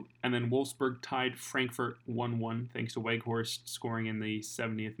 4-2. And then Wolfsburg tied Frankfurt 1-1, thanks to Weghorst scoring in the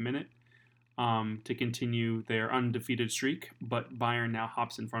 70th minute to continue their undefeated streak. But Bayern now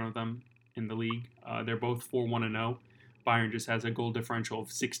hops in front of them in the league. They're both 4-1-0. Bayern just has a goal differential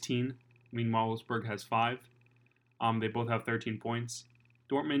of 16. Meanwhile, Wolfsburg has 5. They both have 13 points.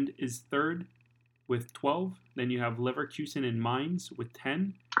 Dortmund is third with 12. Then you have Leverkusen and Mainz with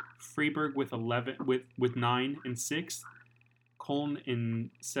 10. Freiburg with 11 with 9 and 6th. Köln in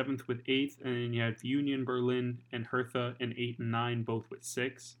 7th with 8th. And then you have Union Berlin and Hertha in 8 and 9, both with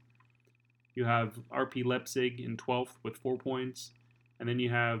 6. You have RP Leipzig in 12th with 4 points. And then you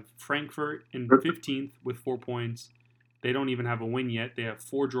have Frankfurt in 15th with 4 points. They don't even have a win yet. They have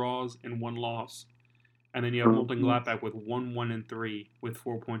 4 draws and 1 loss. And then you have Mönchengladbach with 1-1-3 with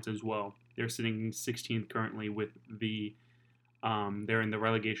 4 points as well. They're sitting 16th currently with the they're in the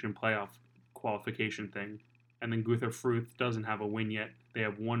relegation playoff qualification thing. And then Greuther Fürth doesn't have a win yet. They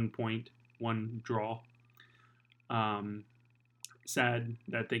have 1 point, 1 draw. Sad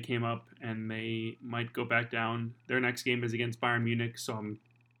that they came up and they might go back down. Their next game is against Bayern Munich, so I'm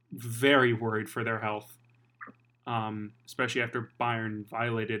very worried for their health. Especially after Bayern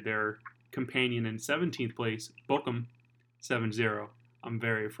violated their companion in 17th place, Bochum, 7-0. I'm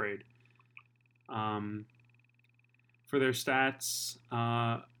very afraid. For their stats,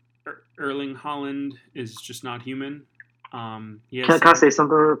 Erling Haaland is just not human. Can I say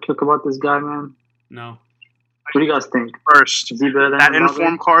something real quick about this guy, man? No. What do you guys think? First, Is he better than that Mbappe?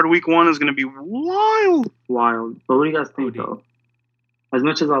 inform card week 1 is going to be wild. Wild. But what do you guys think, though? As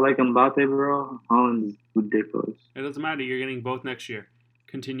much as I like Mbappe, bro, Haaland is ridiculous. It doesn't matter. You're getting both next year.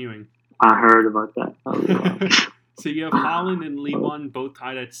 Continuing. I heard about that. So you have Haaland and Lyon both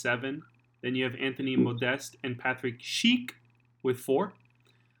tied at 7. Then you have Anthony Modeste and Patrick Schick with 4.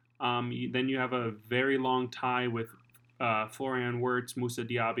 Then you have a very long tie with Florian Wirtz, Moussa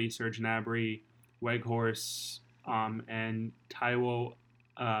Diaby, Serge Gnabry, Weghorst, and Taiwo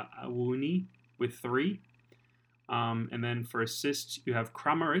Awuni with 3. And then for assists, you have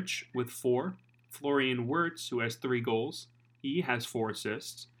Kramaric with 4. Florian Wirtz, who has 3 goals. He has 4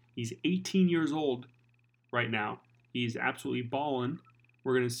 assists. He's 18 years old right now. He's absolutely balling.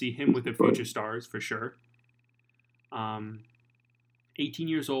 We're going to see him with the future stars for sure. 18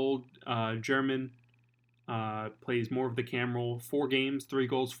 years old, German, plays more of the cam role. 4 games, 3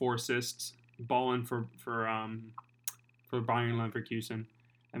 goals, 4 assists. Balling for Bayern Leverkusen.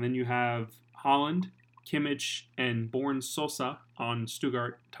 And then you have Holland, Kimmich, and Born Sosa on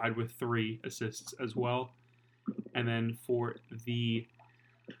Stuttgart, tied with 3 assists as well. And then for the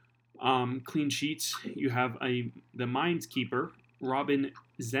clean sheets, you have the Mainz keeper, Robin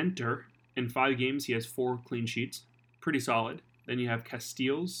Zenter. In 5 games, he has 4 clean sheets. Pretty solid. Then you have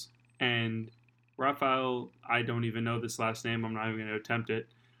Castiles and Rafael, I don't even know this last name, I'm not even going to attempt it,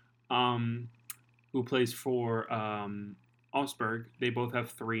 who plays for Augsburg. They both have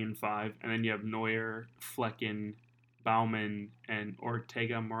 3 and 5. And then you have Neuer, Flecken, Baumann, and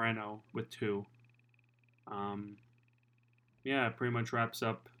Ortega Moreno with 2. Yeah, it pretty much wraps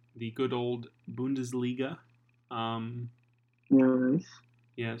up the good old Bundesliga. Nice.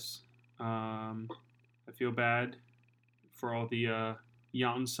 Yes. I feel bad for all the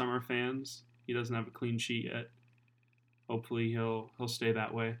Jan Sommer fans. He doesn't have a clean sheet yet. Hopefully he'll stay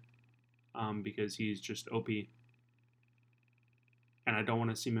that way, because he's just OP. And I don't want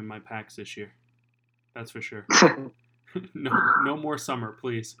to see him in my packs this year. That's for sure. No more Sommer,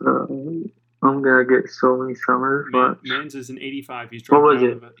 please. I'm gonna get so many Summers, but Mans is an 85. He's what was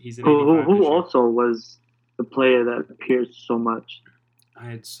dropped it? He's an 85. Who also was the player that appears so much? I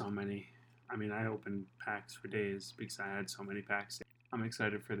had so many. I mean, I opened packs for days because I had so many packs. I'm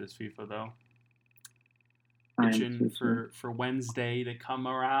excited for this FIFA though. Itching for Wednesday to come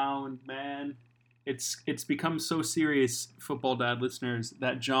around, man. It's become so serious, Football Dad listeners,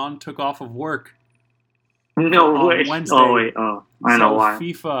 that John took off of work. No on way. Wednesday. Oh wait. Oh, I know why.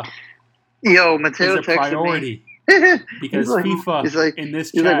 FIFA Yo, Mateo is a texted priority me. because He's like- FIFA he's like- in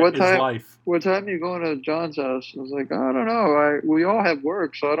this he's chat like, "What is time?" life. What time are you going to John's house? I was like, I don't know. We all have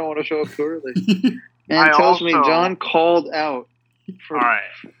work, so I don't want to show up too early. Man I tells me also- John called out for, All right.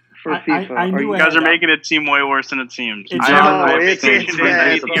 for FIFA. I knew You I guys had are making it seem way worse than it seems. It's I not. have It's vacation days I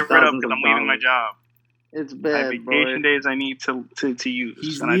bad. need to get rid of because I'm leaving my job. It's I have bad, vacation boy. days I need to use.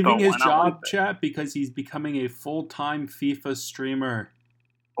 He's and I leaving don't. his Why not job, leave it? chat, because he's becoming a full-time FIFA streamer.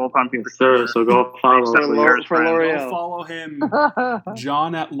 Full-time people. Sure, so go follow. Except For please. L'Oreal. For Go L'Oreal. follow him,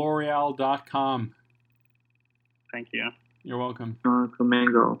 John at L'Oreal.com. Thank you. You're welcome. John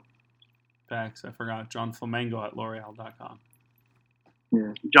Flamingo. Facts, I forgot. John Flamengo at L'Oreal.com.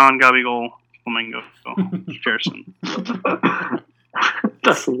 John Gabigol, Flamingo, Jerson.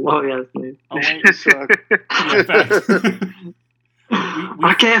 That's a long ass name. Oh, wait. You suck. Yeah, facts.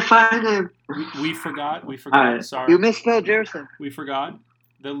 I can't find him. we forgot. Alright. Sorry. You misspelled Jerson. We forgot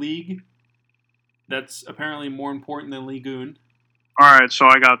the league that's apparently more important than Ligue 1. All right, so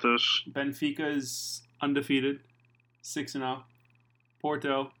I got this. Benfica is undefeated, 6-0.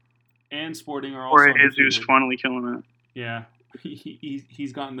 Porto and Sporting are also Jorge undefeated. Jesus finally killing it. Yeah,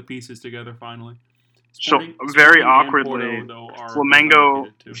 he's gotten the pieces together finally. So, very Sporting and awkwardly, Porto, though, are Flamengo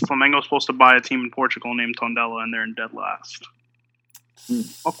undefeated, too. Flamengo's supposed to buy a team in Portugal named Tondela, and they're in dead last.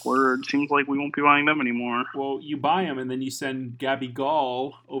 Awkward. Seems like we won't be buying them anymore. Well, you buy him and then you send Gabby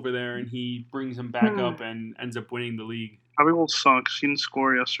Gall over there, and he brings him back up and ends up winning the league. Gabigol sucks. He didn't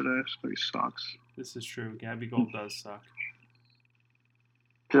score yesterday, so he sucks. This is true. Gabby Gall does suck.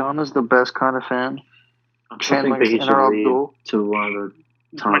 John is the best kind of fan. I think Channeling that he should inner leave Abdul. to one of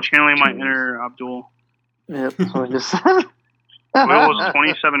the top My channeling my teams. inner Abdul. Yep, that's what I just said. Will was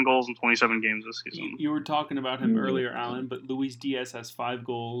 27 goals in 27 games this season. You were talking about him earlier, Alan, but Luis Diaz has 5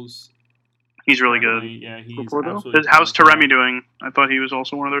 goals. He's really good. Currently, yeah, he's Porto? absolutely. How's talented. Taremi doing? I thought he was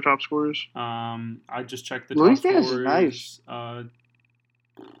also one of their top scorers. I just checked the Luis top Diaz is scorers. nice.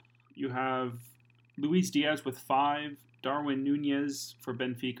 You have Luis Diaz with 5, Darwin Nunez for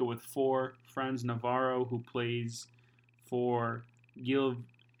Benfica with 4, Franz Navarro, who plays for Gil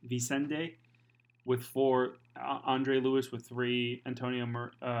Vicente, with 4, Andre Lewis with 3, Antonio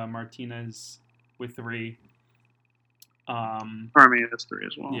Martinez with 3. Taremi has 3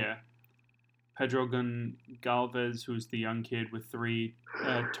 as well. Yeah. Pedro Galvez, who's the young kid, with 3.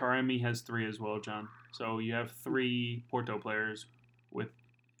 Taremi has 3 as well, John. So you have 3 Porto players with,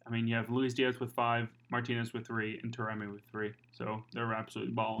 you have Luis Diaz with 5, Martinez with 3, and Taremi with 3. So they're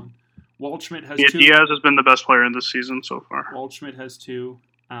absolutely balling. Waldschmidt has 2. Diaz has been the best player in this season so far. Waldschmidt has 2,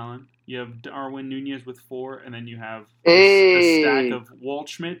 Alan. You have Darwin Nunez with 4, and then you have Hey. a stack of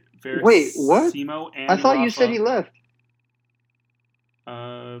Waldschmidt, Wait, what? Versimo, and I thought you Rafa. said he left.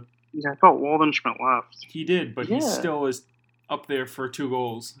 I thought Waldenschmidt left. He did, but he Yeah. still is up there for 2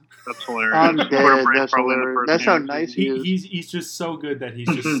 goals. That's hilarious. I'm Twitter dead. brain That's probably in the hilarious. first That's how game. nice he is. He's just so good that he's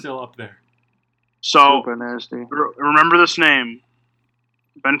just still up there. So Super nasty. remember this name: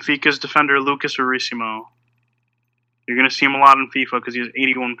 Benfica's defender Lucas Verissimo. You're gonna see him a lot in FIFA because he has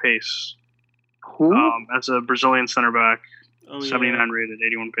 81 pace. Who? As a Brazilian center back, Oh, 79 rated,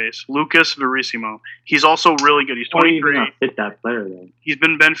 81 pace. Lucas Verissimo. He's also really good. He's How do you even 23. not fit that player then? He's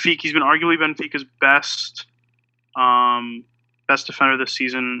been arguably Benfica's best defender this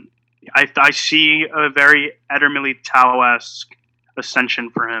season. I see a very Eder Militao-esque ascension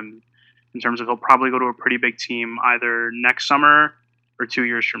for him in terms of he'll probably go to a pretty big team either next summer or 2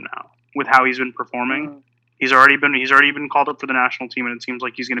 years from now with how he's been performing. He's already been called up for the national team, and it seems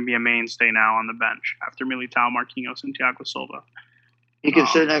like he's going to be a mainstay now on the bench after Militao, Marquinhos, and Thiago Silva. He can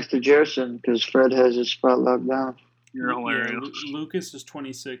sit next to Jerson because Fred has his spot locked down. You're hilarious. Lucas is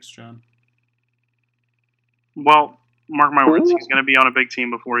 26, John. Well, mark my words, Ooh. he's going to be on a big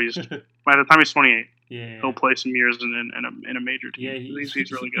team before by the time he's 28. Yeah. He'll play some years in a major team. Yeah, he's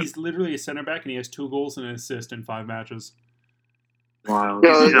really good. He's literally a center back, and he has 2 goals and an assist in 5 matches. Wow.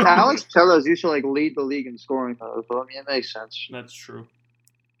 Yo, Yeah. Alex Tellez used to lead the league in scoring though, so I mean it makes sense. That's true.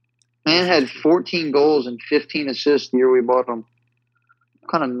 Man had 14 goals and 15 assists the year we bought him. What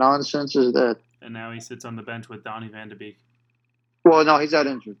kind of nonsense is that? And now he sits on the bench with Donny van de Beek. Well, no, he's out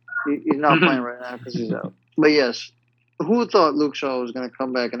injured. He's not playing right now because he's out. But yes, who thought Luke Shaw was going to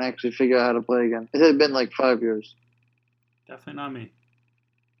come back and actually figure out how to play again? It had been like 5 years. Definitely not me.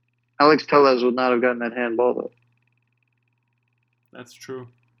 Alex Tellez would not have gotten that handball though. That's true.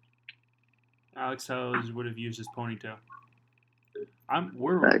 Alex Tellez would have used his ponytail.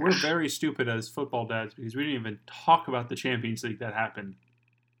 We're very stupid as football dads because we didn't even talk about the Champions League that happened.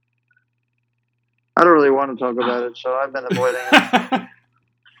 I don't really want to talk about it, so I've been avoiding it.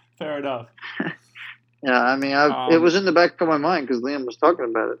 Fair enough. Yeah, I mean, it was in the back of my mind because Liam was talking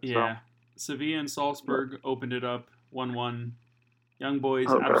about it. Yeah. Sevilla and Salzburg opened it up 1-1. Young Boys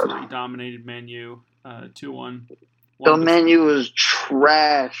Oh, God. absolutely dominated Man U 2-1. The menu was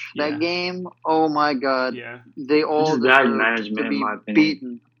trash. Yeah. That game, oh my god. Yeah. They all Just bad deserved management, to in be my opinion.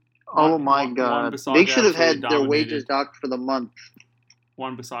 beaten. Oh my Juan god. Bissaka They should have had absolutely their wages dominated. docked for the month.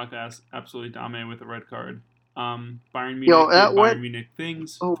 Juan Bissaka absolutely dominated with a red card. Bayern Munich Yo, did that Bayern what- Munich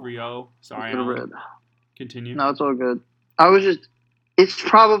things. Oh. 3-0. Sorry, It's a Alan. red. Continue. No, it's all good. It's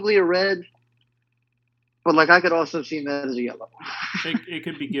probably a red, but I could also see that as a yellow. It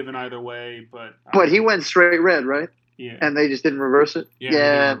could be given either way, but But he went straight red, right? yeah, And they just didn't reverse it? they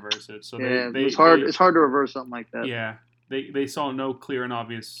didn't reverse it. So it's hard. It's hard to reverse something like that. Yeah, they saw no clear and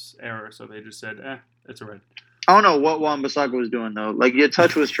obvious error, so they just said, it's a red. I don't know what Juan Bissaka was doing though. Your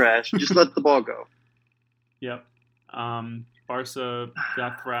touch was trash. Just let the ball go. Yep. Barca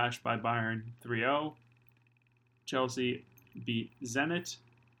got thrashed by Bayern 3-0. Chelsea beat Zenit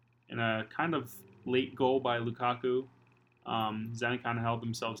in a kind of late goal by Lukaku. Zenit kind of held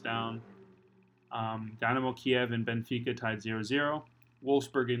themselves down. Dynamo Kiev and Benfica tied 0-0.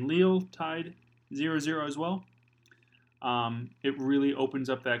 Wolfsburg and Lille tied 0-0 as well. It really opens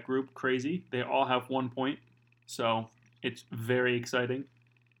up that group crazy. They all have 1 point, so it's very exciting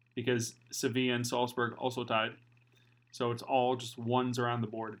because Sevilla and Salzburg also tied. So it's all just ones around the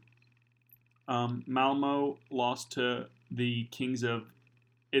board. Malmo lost to the Kings of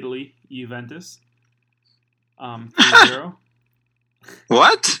Italy, Juventus, 3-0.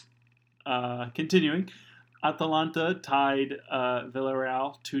 What? Continuing, Atalanta tied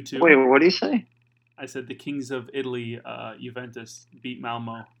Villarreal 2-2. Wait, what do you say? I said the Kings of Italy, Juventus, beat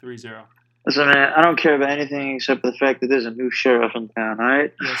Malmo 3-0. Listen, man, I don't care about anything except the fact that there's a new sheriff in town, all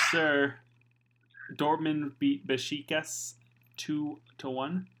right? Yes, sir. Dortmund beat Besiktas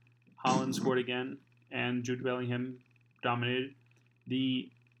 2-1. Haaland scored again, and Jude Bellingham dominated.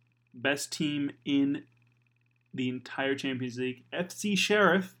 The best team in the entire Champions League, FC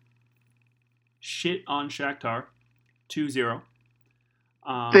Sheriff, shit on Shakhtar 2-0.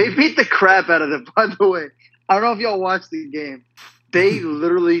 They beat the crap out of them, by the way. I don't know if y'all watched the game. They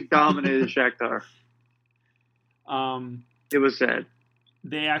literally dominated Shakhtar. It was sad.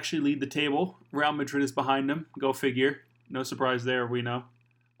 They actually lead the table. Real Madrid is behind them. Go figure. No surprise there, we know.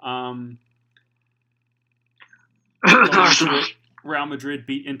 Real Madrid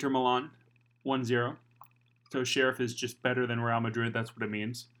beat Inter Milan 1-0. So Sheriff is just better than Real Madrid. That's what it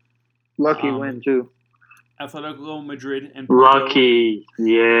means. Lucky win, too. Atletico Madrid and Porto. Lucky,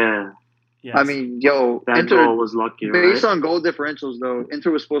 yeah. Yes. I mean, yo, That Inter, goal was lucky, based right? on goal differentials, though,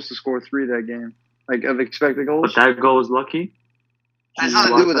 Inter was supposed to score 3 that game, of expected goals. But that goal was lucky? That's Did you not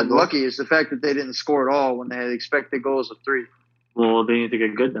to watch do with that them goal? lucky. It's the fact that they didn't score at all when they had expected goals of 3. Well, they need to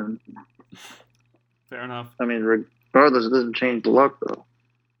get good then. Fair enough. I mean, regardless, it doesn't change the luck though.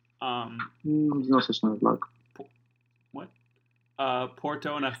 There's no such thing as luck. What?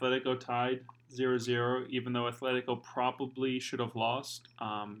 Porto and Atletico tied 0-0, even though Atletico probably should have lost.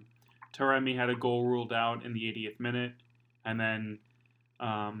 Taremi had a goal ruled out in the 80th minute, and then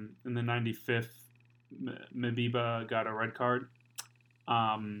in the 95th, Mabiba got a red card.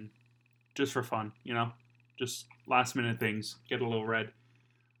 Just for fun, just last minute things, get a little red.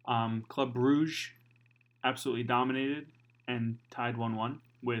 Club Brugge absolutely dominated and tied 1-1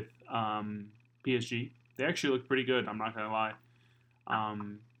 with PSG. They actually looked pretty good, I'm not going to lie.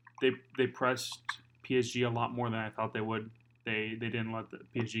 They pressed PSG a lot more than I thought they would. They didn't let the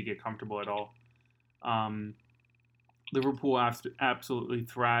PSG get comfortable at all. Liverpool absolutely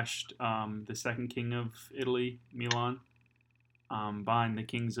thrashed the second king of Italy, Milan, behind the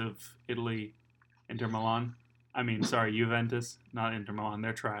kings of Italy, Inter Milan. Juventus, not Inter Milan.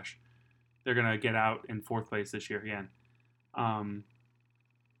 They're trash. They're going to get out in 4th place this year again.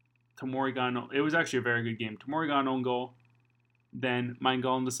 Tomori got it was actually a very good game. Tomori got an own goal. Then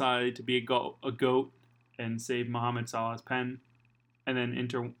Maingoln decided to be a goat and save Mohamed Salah's pen. And then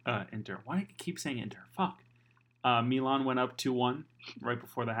Inter. Why do I keep saying Inter? Fuck. Milan went up 2-1 right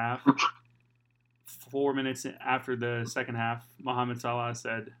before the half. 4 minutes after the second half, Mohamed Salah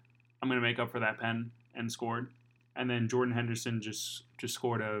said, "I'm going to make up for that pen," and scored. And then Jordan Henderson just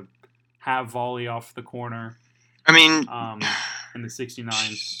scored a half volley off the corner. I mean, in the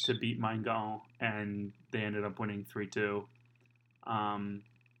 69th to beat Maingoln, and they ended up winning 3-2.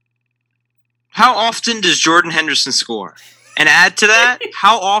 how often does Jordan Henderson score? And add to that,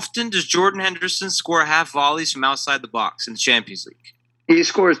 how often does Jordan Henderson score half volleys from outside the box in the Champions League? He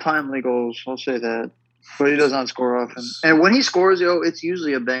scores timely goals. I'll say that, but he does not score often. And when he scores, it's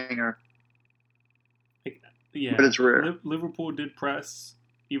usually a banger. Yeah, but it's rare. Liverpool did press,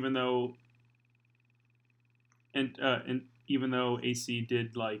 even though even though AC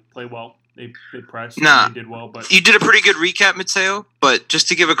did play well. They pressed. Nah, they did well, but you did a pretty good recap, Mateo. But just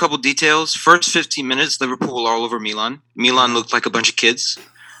to give a couple details, first 15 minutes, Liverpool were all over Milan. Milan looked like a bunch of kids.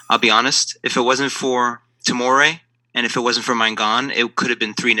 I'll be honest. If it wasn't for Tomori and if it wasn't for Maingoln, it could have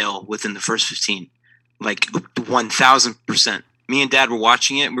been 3-0 within the first 15, 1,000%. Me and Dad were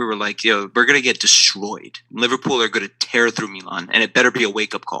watching it, and we were like, "Yo, we're gonna get destroyed. Liverpool are gonna tear through Milan, and it better be a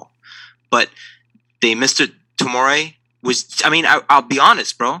wake-up call." But they missed it. Tomori I'll be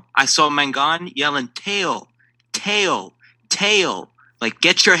honest, bro. I saw Maingoln yelling, tail, tail, tail.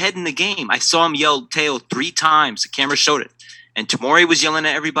 Get your head in the game. I saw him yell tail 3 times. The camera showed it. And Tomori was yelling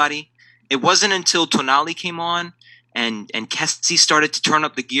at everybody. It wasn't until Tonali came on and Kessie started to turn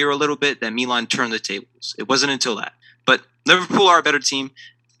up the gear a little bit that Milan turned the tables. It wasn't until that. But Liverpool are a better team.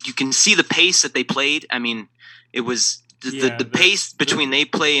 You can see the pace that they played. It was... The pace between they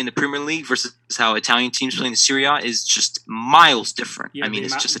play in the Premier League versus how Italian teams play in the Serie A is just miles different. Yeah,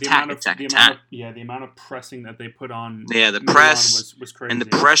 it's just attack. The amount of pressing that they put on. Yeah, the press was crazy. And the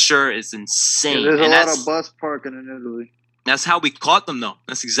pressure is insane. Yeah, there's a lot of bus parking in Italy. That's how we caught them, though.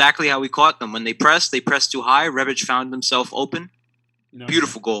 That's exactly how we caught them. When they pressed too high. Rebic found himself open.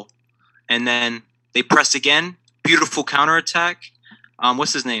 Beautiful goal. And then they pressed again. Beautiful counterattack.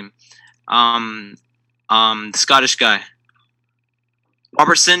 What's his name? The Scottish guy.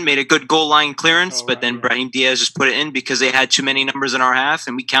 Robertson made a good goal line clearance, but then Brahim Diaz just put it in because they had too many numbers in our half,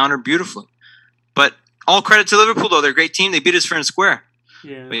 and we countered beautifully. But all credit to Liverpool, though. They're a great team. They beat us fair and square.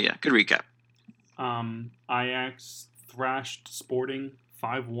 Yeah. But yeah, good recap. Ajax thrashed Sporting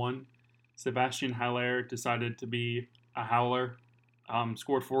 5-1. Sebastian Haller decided to be a howler.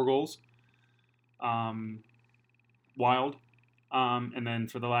 Scored 4 goals. Wild. And then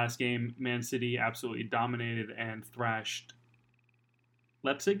for the last game, Man City absolutely dominated and thrashed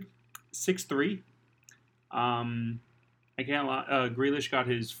Leipzig 6-3. I can't lie. Grealish got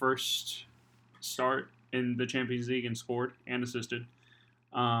his first start in the Champions League and scored and assisted.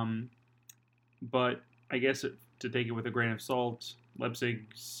 But I guess to take it with a grain of salt,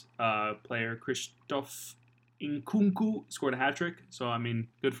 Leipzig's player Christoph Nkunku scored a hat-trick. So,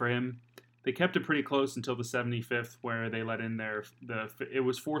 good for him. They kept it pretty close until the 75th, where they let in it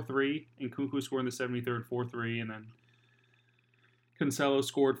was 4-3, and Nkunku scored in the 73rd 4-3, and then Cancelo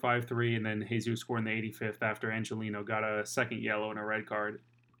scored 5-3, and then Jesus scored in the 85th after Angelino got a second yellow and a red card.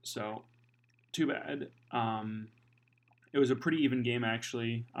 So, too bad. It was a pretty even game,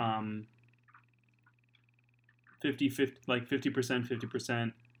 actually. 50-50, 50%,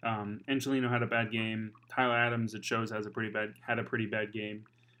 50%. Angelino had a bad game. Tyler Adams, it shows, had a pretty bad game.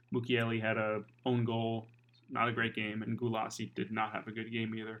 Mukiele had a own goal, not a great game, and Gulasi did not have a good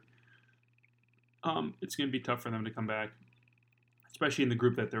game either. It's going to be tough for them to come back. especially in the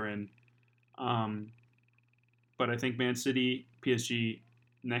group that they're in. But I think Man City, PSG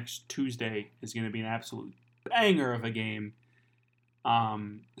next Tuesday is going to be an absolute banger of a game,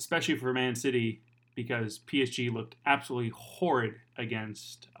 especially for Man City because PSG looked absolutely horrid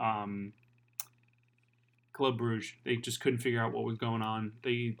against Club Brugge. They just couldn't figure out what was going on.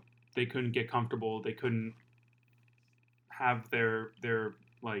 They couldn't get comfortable. They couldn't have their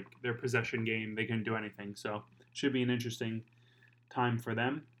possession game. They couldn't do anything. So should be an interesting time for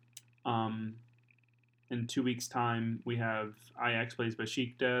them. In 2 weeks' time, we have Ajax plays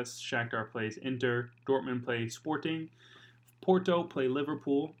Besiktas, Shakhtar plays Inter, Dortmund play Sporting, Porto play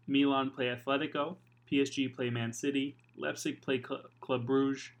Liverpool, Milan play Atletico, PSG play Man City, Leipzig play Club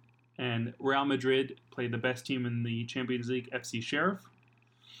Brugge, and Real Madrid play the best team in the Champions League, FC Sheriff.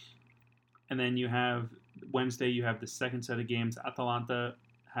 And then you have Wednesday, you have the second set of games, Atalanta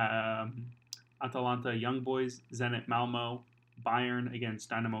Young Boys, Zenit Malmo, Bayern against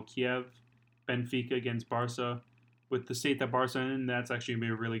Dynamo Kiev, Benfica against Barca. With the state that Barca in, that's actually going to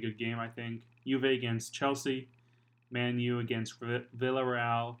be a really good game, I think. Juve against Chelsea, Man U against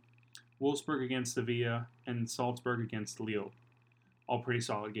Villarreal, Wolfsburg against Sevilla, and Salzburg against Lille. All pretty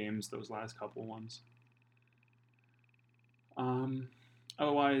solid games, those last couple ones.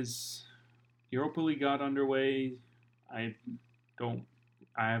 Otherwise, Europa League got underway. I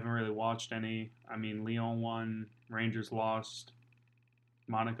haven't really watched any. I mean, Lyon won, Rangers lost,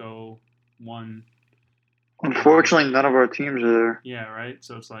 Monaco won. Unfortunately, none of our teams are there. Yeah, right?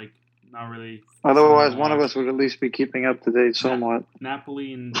 So it's like not really. Otherwise, one of us would at least be keeping up to date somewhat.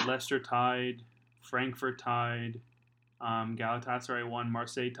 Napoli and Leicester tied. Frankfurt tied. Galatasaray won.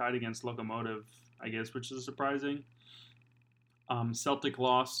 Marseille tied against Lokomotiv, I guess, which is surprising. Celtic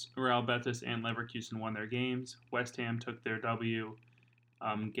lost. Real Betis and Leverkusen won their games. West Ham took their W.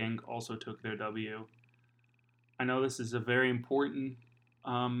 Genk also took their W. I know this is a very important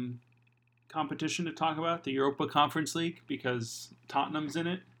competition to talk about, the Europa Conference League, because Tottenham's in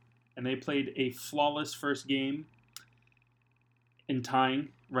it, and they played a flawless first game in tying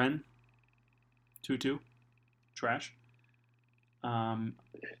Rennes 2-2. Trash.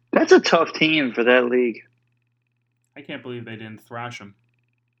 That's a tough team for that league. I can't believe they didn't thrash them.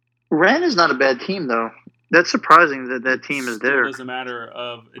 Rennes is not a bad team, though. That's surprising that team is there. It doesn't matter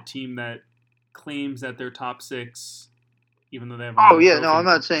of a team that claims that they're top six, even though they have. Oh yeah, no, I'm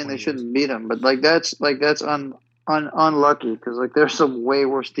not saying they shouldn't beat them, but that's unlucky because there's some way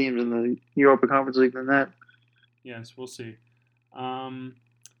worse teams in the Europa Conference League than that. Yes, we'll see. Roma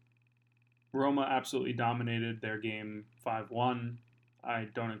absolutely dominated their game 5-1. I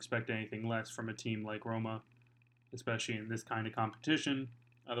don't expect anything less from a team like Roma, especially in this kind of competition.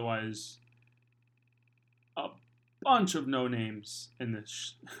 Otherwise, a bunch of no names in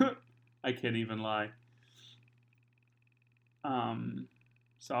this. I can't even lie.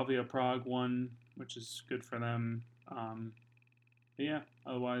 Slavia Prague won, which is good for them. But yeah,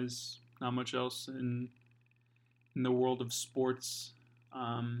 otherwise, not much else in the world of sports.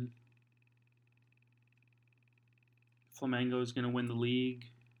 Flamengo is going to win the league.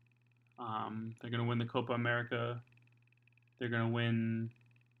 They're going to win the Copa America. They're going to win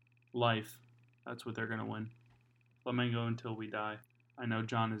life. That's what they're going to win. Flamengo until we die. I know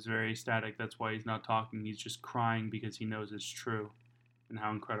John is very ecstatic. That's why he's not talking. He's just crying because he knows it's true and how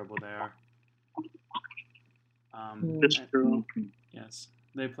incredible they are. It's true. Yes.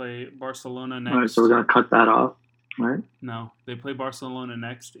 They play Barcelona next. All right, so we're going to cut that off, right? No. They play Barcelona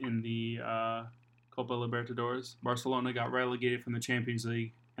next in the Copa Libertadores. Barcelona got relegated from the Champions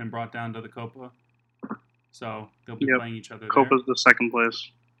League and brought down to the Copa. So they'll be playing each other Copa's the second place.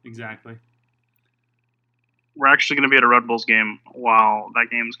 Exactly. We're actually going to be at a Red Bulls game while that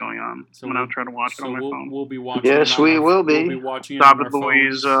game's going on. So I'm going to try to watch it on my phone. We'll be watching. Yes, we will be. We'll be watching it on David our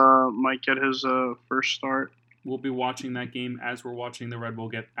Luiz phones. might get his first start. We'll be watching that game as we're watching the Red Bull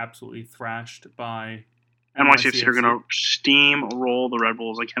get absolutely thrashed by NYCFC are going to steamroll the Red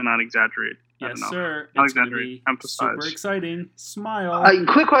Bulls. I cannot exaggerate. Yes, enough. sir. Not It's going to exaggerate. be Emphasize. super exciting. Smile.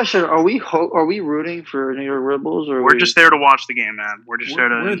 Quick question: Are we rooting for New York Red Bulls, or We're just there to watch the game, man. We're just there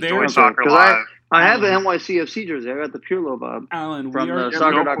to We're there enjoy to- soccer because live. I have the NYCFC jersey. I got the Pirlo Bob Alan, from we are the go for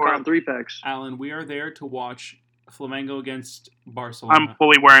Soccer.com it. 3-packs. Alan, we are there to watch Flamengo against Barcelona. I'm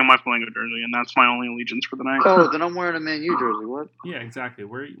fully wearing my Flamengo jersey, and that's my only allegiance for the night. Oh, then I'm wearing a Man U jersey. What? Yeah, exactly.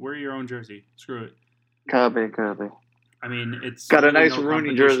 Wear your own jersey. Screw it. Copy. I mean, it's Got a really nice no Rooney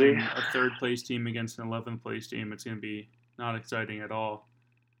competition. jersey. A third place team against an 11th place team. It's going to be not exciting at all.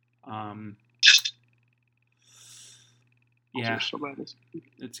 Yeah, So bad.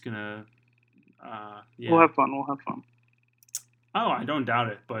 it's gonna. Yeah. We'll have fun. Oh, I don't doubt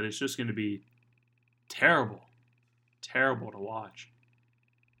it, but it's just going to be terrible. terrible to watch.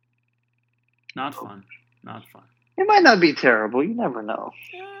 Not fun. Not fun. It might not be terrible. You never know.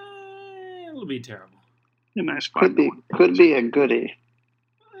 It'll be terrible. A nice Could be a goodie.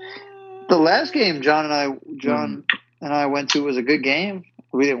 The last game John and I went to was a good game.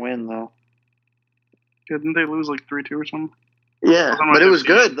 We didn't win though. Didn't they lose like 3-2 or something? Yeah, but it was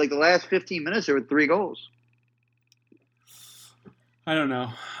good. Like the last 15 minutes, there were 3 goals. I don't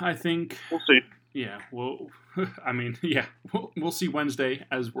know. I think We'll see. yeah. Well, I mean, yeah. We'll see Wednesday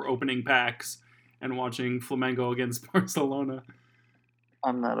as we're opening packs and watching Flamengo against Barcelona.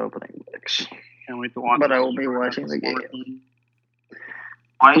 I'm not opening picks, Can't wait to watch. but I will be watching the game.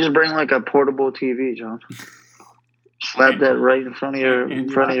 Why don't you just bring like a portable TV, John? Slap that right in front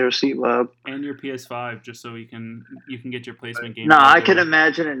of your seat, Bob. And your PS5, just so you can get your placement game. No, I can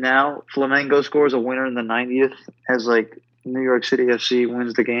imagine it now. Flamengo scores a winner in the 90th as like New York City FC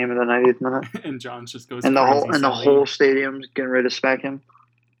wins the game in the 90th minute, And John just goes. and the crazy whole stadium's getting ready to smack him.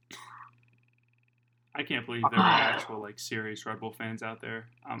 I can't believe there are actual like serious Red Bull fans out there.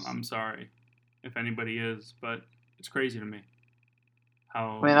 I'm sorry if anybody is, but it's crazy to me.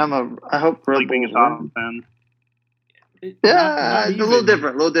 How I mean, I hope Red Like being a Bull Tottenham fan. Yeah, it's a little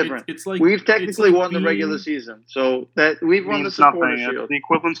different. It's like We've technically like won the regular season, so that we've won the Means supporter nothing. shield. It's the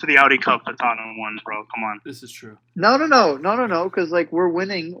equivalent to the Audi Cup that Tottenham won, bro. Come on. This is true. No, because like we're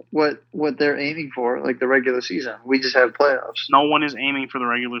winning what they're aiming for, like the regular season. We just have playoffs. No one is aiming for the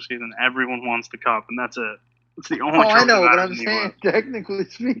regular season. Everyone wants the cup, and that's it. It's the only. Oh, I trophy know, that but matters I'm in the saying, US. technically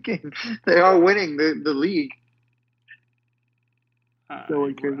speaking, they are winning the league. No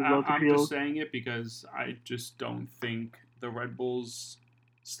one cares about the I'm field. just saying it because I just don't think the Red Bulls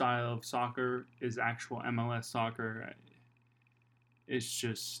style of soccer is actual MLS soccer. It's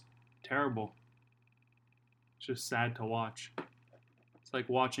just terrible. It's just sad to watch. It's like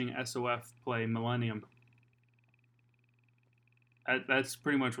watching SOF play Millennium. That's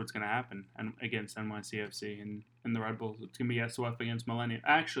pretty much what's going to happen against NYCFC and the Red Bulls. It's going to be SOF against Millennium.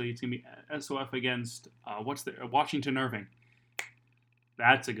 Actually, it's going to be SOF against Washington Irving.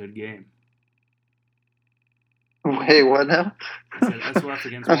 That's a good game. Wait, what now? I said SOF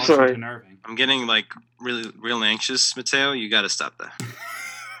against I'm sorry. Washington Irving. I'm getting like real anxious, Mateo. You got to stop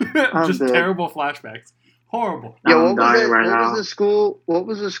that. I'm Just dead. terrible flashbacks. Horrible. Yeah, I'm what was dying it? right What now. was the school? What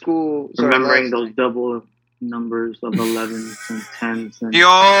was the school? Sorry, Remembering last- those double numbers of 11s and 10s. And Yo,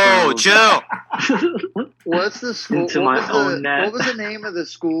 12s. chill. What's the school? Into what my was own net. What was the name of the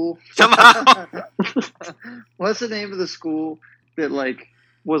school? Come on. What's the name of the school that like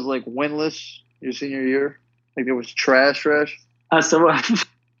was like winless your senior year? Like it was trash. SOF.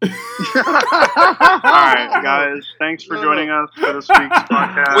 All right, guys. Thanks for joining us for this week's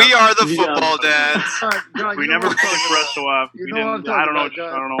podcast. We are the Yeah. football dads. John, We you know never what played I'm for talking SOF. You We know what I'm didn't. I don't know. talking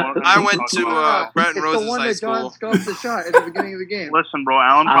about, I don't know what. I you're went talking to about. Bretton It's Rose's the one high that John school. scuffed the shot at the beginning of the game. Listen, bro.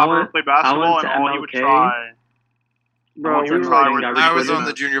 Alan I Popper went- played basketball, I and went to all he would MLK. try. Bro, All we he would were try like, was I I was Really? on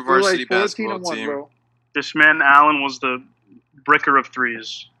the junior we were varsity like basketball 14-1, team. bro. This man, Alan, was the bricker of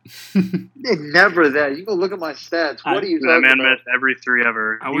threes. Never that. You go look at my stats. What are you That talking man about? missed every three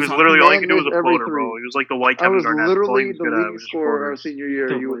ever. I He was was on- literally all he Man could do was a missed every floater, bro. three. He was like the white I Kevin was Garnett. That's all he literally was the good at, leading was just scorer our floaters. senior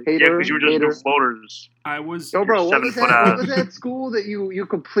year. You Yeah, hater. Yeah, because you were just hater. doing floaters. I was. Yo, bro, what was 7 foot that? What ass. was that school that you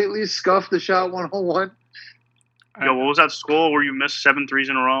completely scuffed the shot 101? Yo, what was that school where you missed 7 threes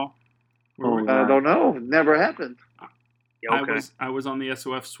in a row? Oh, I God. don't know. Never happened. Yeah, okay. I was on the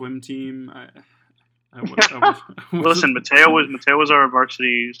SOF swim team. Listen, Mateo was our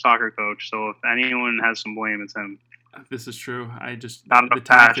varsity soccer coach, so if anyone has some blame, it's him. This is true. I just Not enough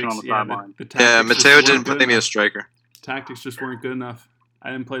passion on the sideline. the Yeah, tactics just Mateo weren't didn't good play me enough. as striker. Tactics just weren't good enough.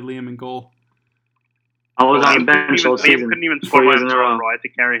 I didn't play Liam in goal. I was on Liam the bench all Liam season. couldn't even 4 score by years in a himself, row. bro. I had to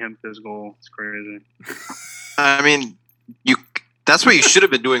carry him to his goal. It's crazy. I mean, that's what you should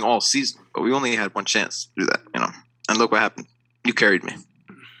have been doing all season, but we only had one chance to do that, you know. And look what happened. You carried me.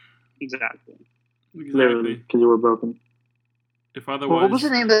 Exactly. Literally, Exactly. because you were broken. If Well, otherwise, what was the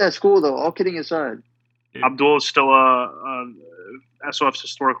name of that school, though? All kidding aside. Abdul is still SOF's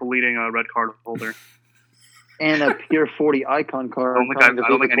historical leading red card holder. And a Pier 40 icon I card.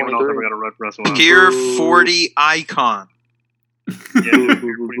 don't think anyone else ever got a red for SOF. Tier 40 icon. Yeah,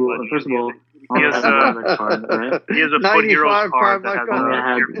 First of all, He has, a red card, right? he has a Foot 95 Heroes card that prime has icon. I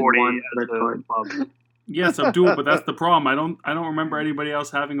had Tier 40 one as red the card. club. yes, Abdul, but that's the problem. I don't remember anybody else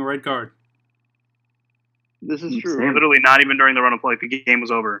having a red card. This is Same. true. Literally not even during the run of play. The game was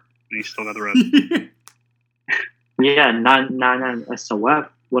over, and he still got the red. Yeah, not SOF.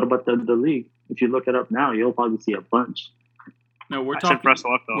 What about the league? If you look it up now, you'll probably see a bunch. No, we're I said talking. for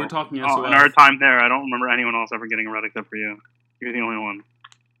SOF, though. We're talking Oh, SOF. in our time there, I don't remember anyone else ever getting a red except for you. You're the only one.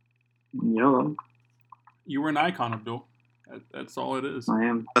 You know, You were an icon, Abdul. That's all it is. I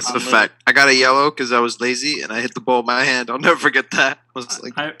am. That's a fact. I got a yellow because I was lazy and I hit the ball with my hand. I'll never forget that. I was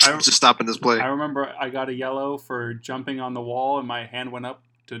like, I'm just stopping this play. I remember I got a yellow for jumping on the wall, and my hand went up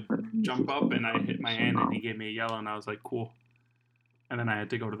to jump up, and I hit my hand, and he gave me a yellow, and I was like, cool. And then I had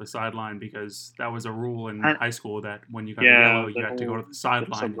to go to the sideline because that was a rule in high school that when you got a yellow, you had to go to the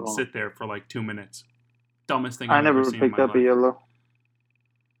sideline and sit there for like 2 minutes. Dumbest thing I've ever seen in my life. I never picked up a yellow.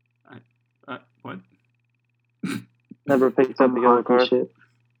 What? Never picked up a yellow card. It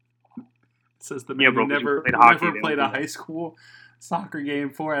says the man who never played a high school soccer game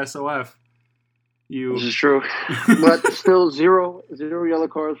for SOF. This is true. But still zero yellow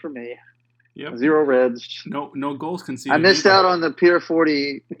cards for me. Yep. 0 reds. No goals conceded. I missed out on the Pier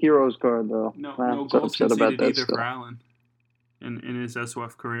 40 Heroes card, though. No goals conceded either for Allen in his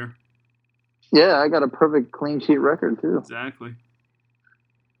SOF career. Yeah, I got a perfect clean sheet record, too. Exactly.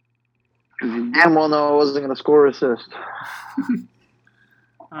 Damn well know I wasn't going to score or assist.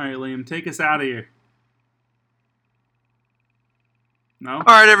 All right, Liam, take us out of here. No? All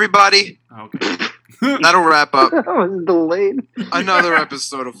right, everybody. Okay. That'll wrap up That was delayed. another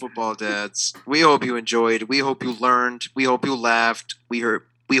episode of Football Dads. We hope you enjoyed. We hope you learned. We hope you laughed. We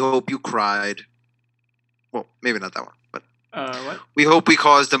hope you cried. Well, maybe not that one, but What? we hope we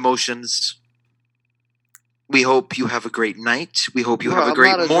caused emotions. We hope you have a great night. We hope you have a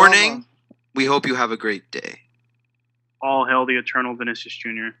great morning. We hope you have a great day. All hail the eternal Vinicius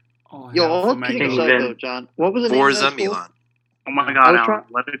Jr. Yo, all kidding aside, though, John. What was the name Forza of that school? Milan. Oh my God, Alan,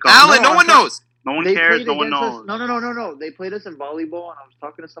 let it go. Alan, no one knows. No one They cares. played No one against knows. us. No. They played us in volleyball, and I was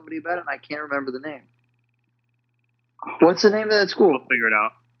talking to somebody about it, and I can't remember the name. What's the name of that school? We'll figure it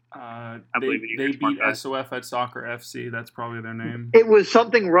out. believe in you, They you're a smart beat guy. SOF at Soccer FC. That's probably their name. It was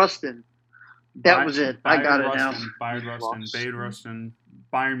something Rustin. That was it. I got it now. Bayern Rustin, Bayern Rustin,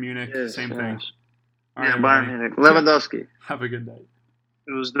 Bayern Munich, Yes, same yes. thing. All Yeah, right, Bayern everybody. Munich. Lewandowski. Have a good night.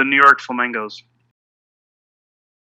 It was the New York Flamingos.